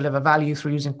able to deliver value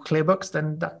through using ClearBooks,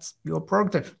 then that's your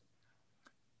prerogative.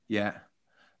 Yeah.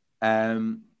 I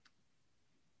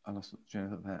lost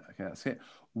Jonathan there. Okay, that's it.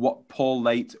 Paul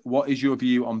Late, what is your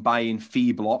view on buying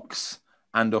fee blocks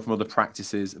and of other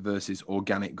practices versus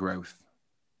organic growth?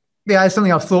 Yeah, it's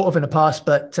something I've thought of in the past,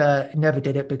 but never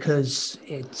did it because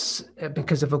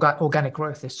of organic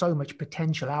growth. There's so much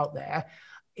potential out there.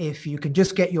 If you can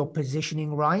just get your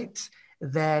positioning right,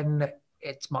 then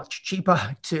it's much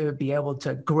cheaper to be able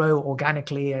to grow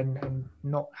organically and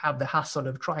not have the hassle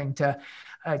of trying to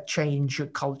change your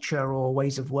culture or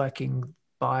ways of working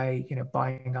by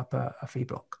buying up a fee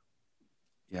block.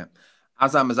 Yeah.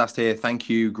 Azam has asked here, thank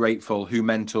you, grateful. Who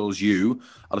mentors you?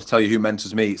 I'll just tell you who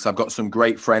mentors me. So I've got some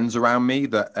great friends around me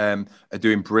that are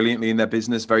doing brilliantly in their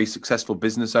business, very successful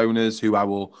business owners who I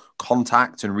will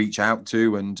contact and reach out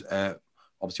to. And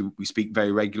obviously we speak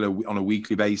very regularly on a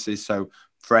weekly basis. So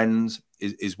friends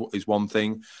is one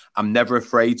thing. I'm never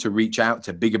afraid to reach out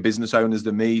to bigger business owners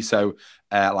than me. So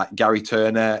like Gary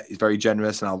Turner is very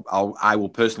generous, and I will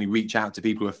personally reach out to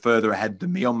people who are further ahead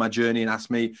than me on my journey and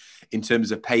ask me. In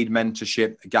terms of paid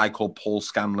mentorship, a guy called Paul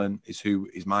Scanlon is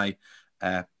my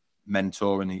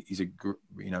mentor, and he's a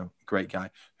great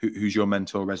guy. Who's your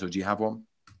mentor, Reza? Do you have one?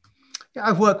 Yeah,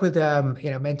 I've worked with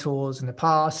mentors in the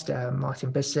past,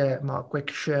 Martin Bissett, Mark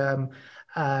Wickersham,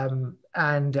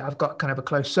 and I've got kind of a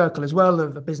close circle as well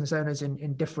of business owners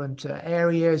in different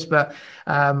areas. But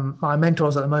my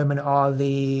mentors at the moment are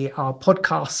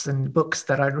podcasts and books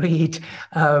that I read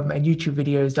and YouTube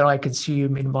videos that I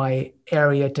consume in my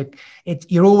area.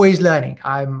 You're always learning.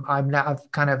 I'm now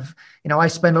kind of, I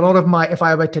spend a lot of if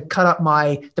I were to cut up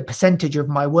the percentage of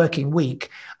my working week,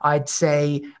 I'd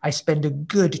say I spend a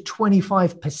good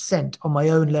 25% on my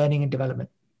own learning and development,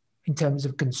 in terms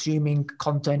of consuming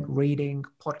content, reading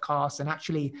podcasts, and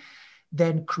actually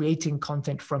then creating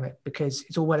content from it. Because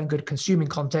it's all well and good consuming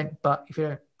content, but if you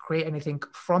don't create anything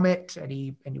from it,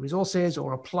 any resources,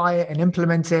 or apply it and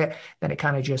implement it, then it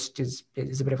kind of just is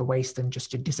a bit of a waste and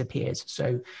just it disappears.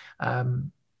 So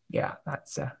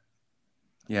that's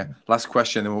last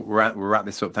question, and we'll wrap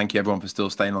this up. Thank you everyone for still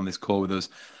staying on this call with us.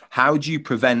 How do you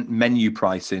prevent menu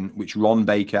pricing, which Ron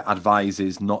Baker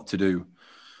advises not to do?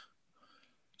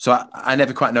 So I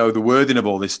never quite know the wording of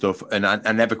all this stuff, and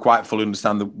I never quite fully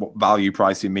understand what value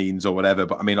pricing means or whatever.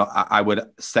 But I mean, I would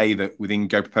say that within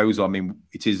Go Proposal, I mean,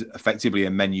 it is effectively a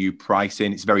menu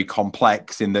pricing. It's very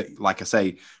complex in that, like I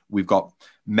say, we've got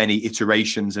many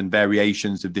iterations and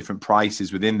variations of different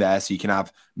prices within there. So you can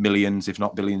have millions, if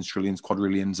not billions, trillions,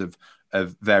 quadrillions of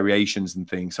variations and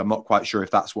things. So I'm not quite sure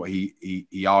if that's what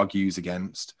he argues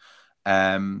against.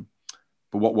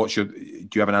 But do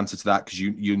you have an answer to that? Because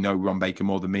you know Ron Baker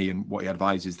more than me and what he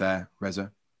advises there, Reza.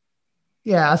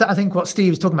 Yeah, I think what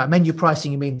Steve is talking about, menu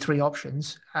pricing, you mean 3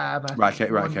 options.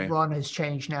 Right. Ron has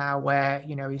changed now where,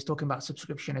 he's talking about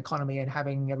subscription economy and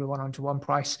having everyone onto one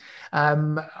price. I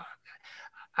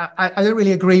don't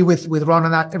really agree with Ron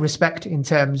in that respect in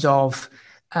terms of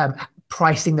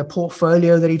pricing the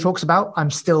portfolio that he talks about. I'm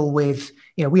still with,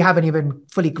 we haven't even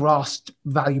fully grasped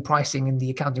value pricing in the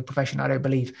accounting profession, I don't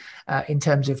believe, in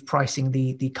terms of pricing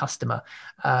the customer,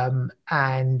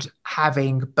 and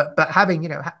having,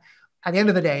 at the end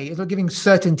of the day, it's not giving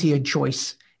certainty and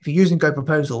choice. If you're using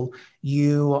GoProposal,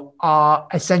 you are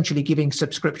essentially giving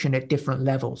subscription at different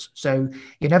levels. So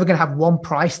you're never going to have one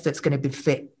price that's going to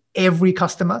fit every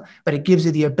customer, but it gives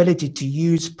you the ability to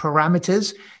use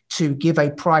parameters to give a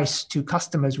price to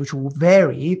customers, which will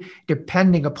vary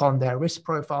depending upon their risk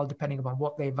profile, depending upon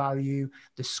what they value,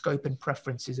 the scope and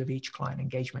preferences of each client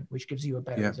engagement, which gives you a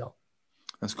better result.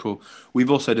 That's cool.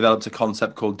 We've also developed a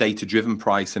concept called data-driven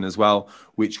pricing as well,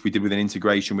 which we did with an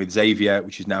integration with Xavier,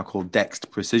 which is now called Dext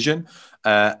Precision.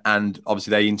 And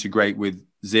obviously they integrate with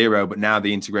Xero, but now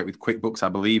they integrate with QuickBooks, I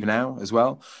believe now as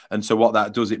well. And so what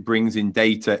that does, it brings in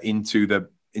data into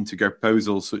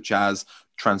GoProposal, such as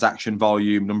transaction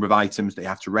volume, number of items that you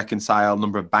have to reconcile,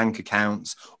 number of bank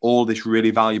accounts, all this really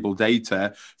valuable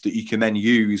data that you can then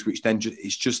use, which then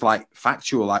it's just like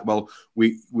factual, like, well,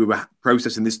 we were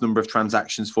processing this number of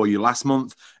transactions for you last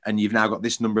month, and you've now got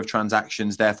this number of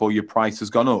transactions, therefore your price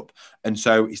has gone up. And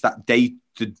so it's that data,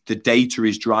 the data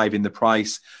is driving the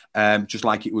price, just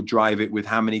like it would drive it with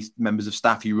how many members of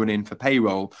staff you run in for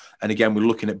payroll. And again, we're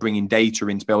looking at bringing data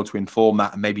in to be able to inform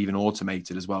that, and maybe even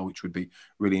automate it as well, which would be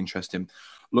really interesting.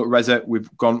 Look, Reza, we've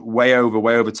gone way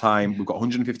over time. We've got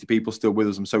 150 people still with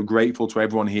us. I'm so grateful to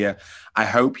everyone here. I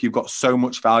hope you've got so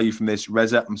much value from this.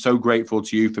 Reza, I'm so grateful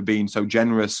to you for being so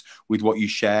generous with what you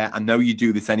share. I know you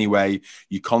do this anyway.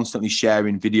 You constantly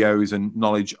sharing videos and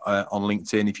knowledge on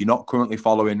LinkedIn. If you're not currently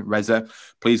following Reza,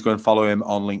 please go and follow him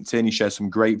on LinkedIn. He shares some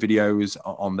great videos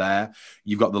on there.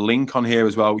 You've got the link on here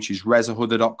as well, which is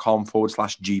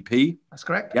rezahuda.com/GP. That's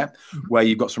correct. Yeah, where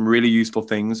you've got some really useful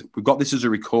things. We've got this as a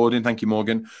recording. Thank you,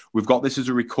 Morgan. We've got this as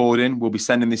a recording. We'll be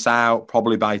sending this out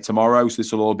probably by tomorrow. So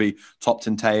this will all be topped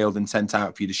and tailed and sent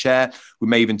out for you to share. We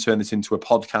may even turn this into a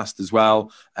podcast as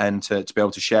well, and to be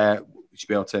able to share, to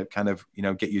be able to kind of,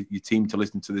 get your team to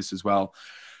listen to this as well.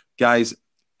 Guys,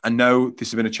 I know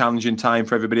this has been a challenging time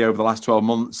for everybody over the last 12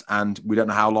 months, and we don't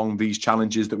know how long these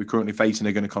challenges that we're currently facing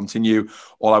are going to continue.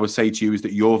 All I would say to you is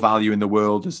that your value in the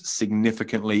world has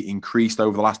significantly increased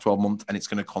over the last 12 months, and it's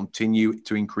going to continue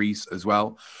to increase as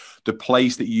well. The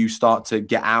place that you start to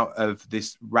get out of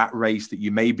this rat race that you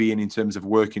may be in terms of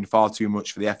working far too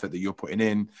much for the effort that you're putting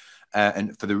in,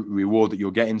 and for the reward that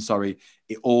you're getting,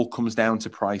 it all comes down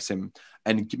to pricing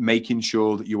and making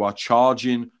sure that you are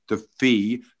charging the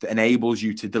fee that enables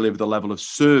you to deliver the level of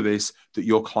service that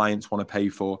your clients want to pay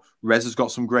for. Reza's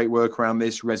got some great work around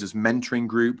this. Reza's mentoring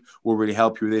group will really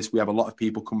help you with this. We have a lot of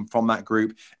people come from that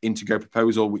group into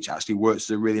GoProposal, which actually works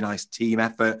as a really nice team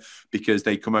effort, because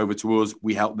they come over to us.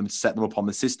 We help them set them up on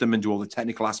the system and do all the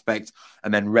technical aspects.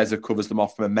 And then Reza covers them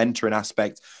off from a mentoring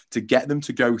aspect to get them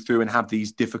to go through and have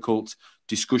these difficult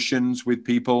discussions with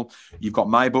people. You've got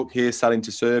my book here, Selling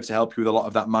to Serve, to help you with a lot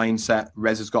of that mindset.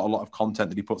 Reza's got a lot of content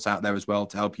that he puts out there as well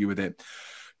to help you with it.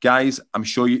 Guys, I'm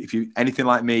sure if you're anything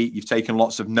like me, you've taken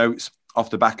lots of notes off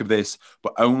the back of this,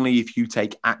 but only if you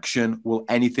take action will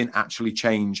anything actually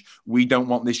change. We don't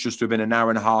want this just to have been an hour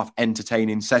and a half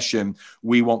entertaining session.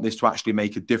 We want this to actually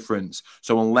make a difference.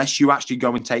 So unless you actually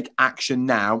go and take action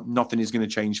now, nothing is going to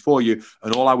change for you.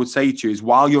 And all I would say to you is,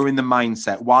 while you're in the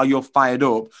mindset, while you're fired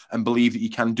up and believe that you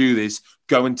can do this,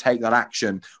 go and take that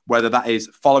action, whether that is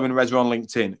following Reza on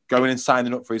LinkedIn, going and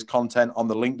signing up for his content on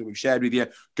the link that we've shared with you,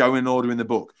 going and ordering the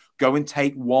book. Go and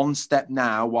take one step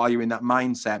now while you're in that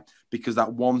mindset, because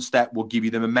that one step will give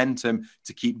you the momentum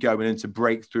to keep going and to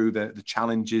break through the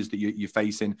challenges that you're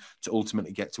facing to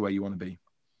ultimately get to where you want to be.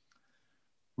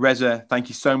 Reza, thank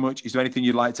you so much. Is there anything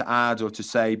you'd like to add or to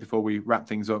say before we wrap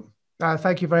things up?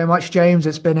 Thank you very much, James.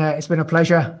 It's been a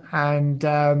pleasure. And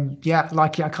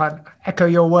I can't echo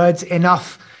your words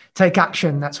enough. Take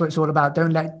action. That's what it's all about.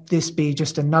 Don't let this be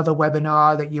just another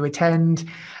webinar that you attend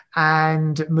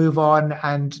and move on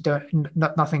and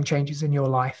nothing changes in your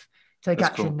life. Take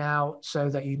action now so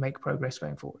that you make progress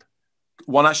going forward.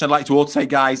 One action I'd like to also take,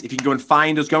 guys, if you can go and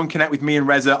find us, go and connect with me and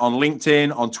Reza on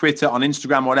LinkedIn, on Twitter, on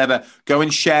Instagram, whatever. Go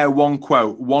and share one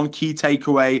quote, one key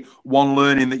takeaway, one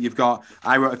learning that you've got.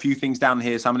 I wrote a few things down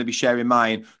here, so I'm going to be sharing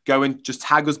mine. Go and just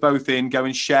tag us both in. Go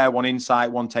and share one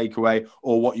insight, one takeaway,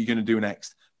 or what you're going to do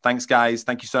next. Thanks, guys.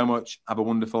 Thank you so much. Have a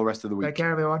wonderful rest of the week. Take care,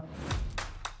 everyone.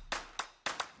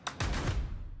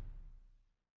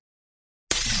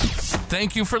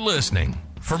 Thank you for listening.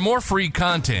 For more free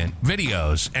content,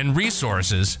 videos, and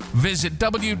resources, visit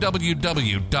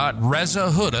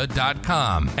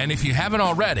www.rezahuda.com. And if you haven't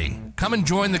already, Come and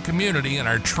join the community in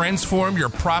our Transform Your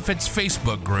Profits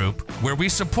Facebook group, where we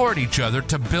support each other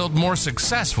to build more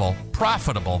successful,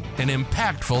 profitable, and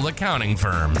impactful accounting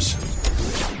firms.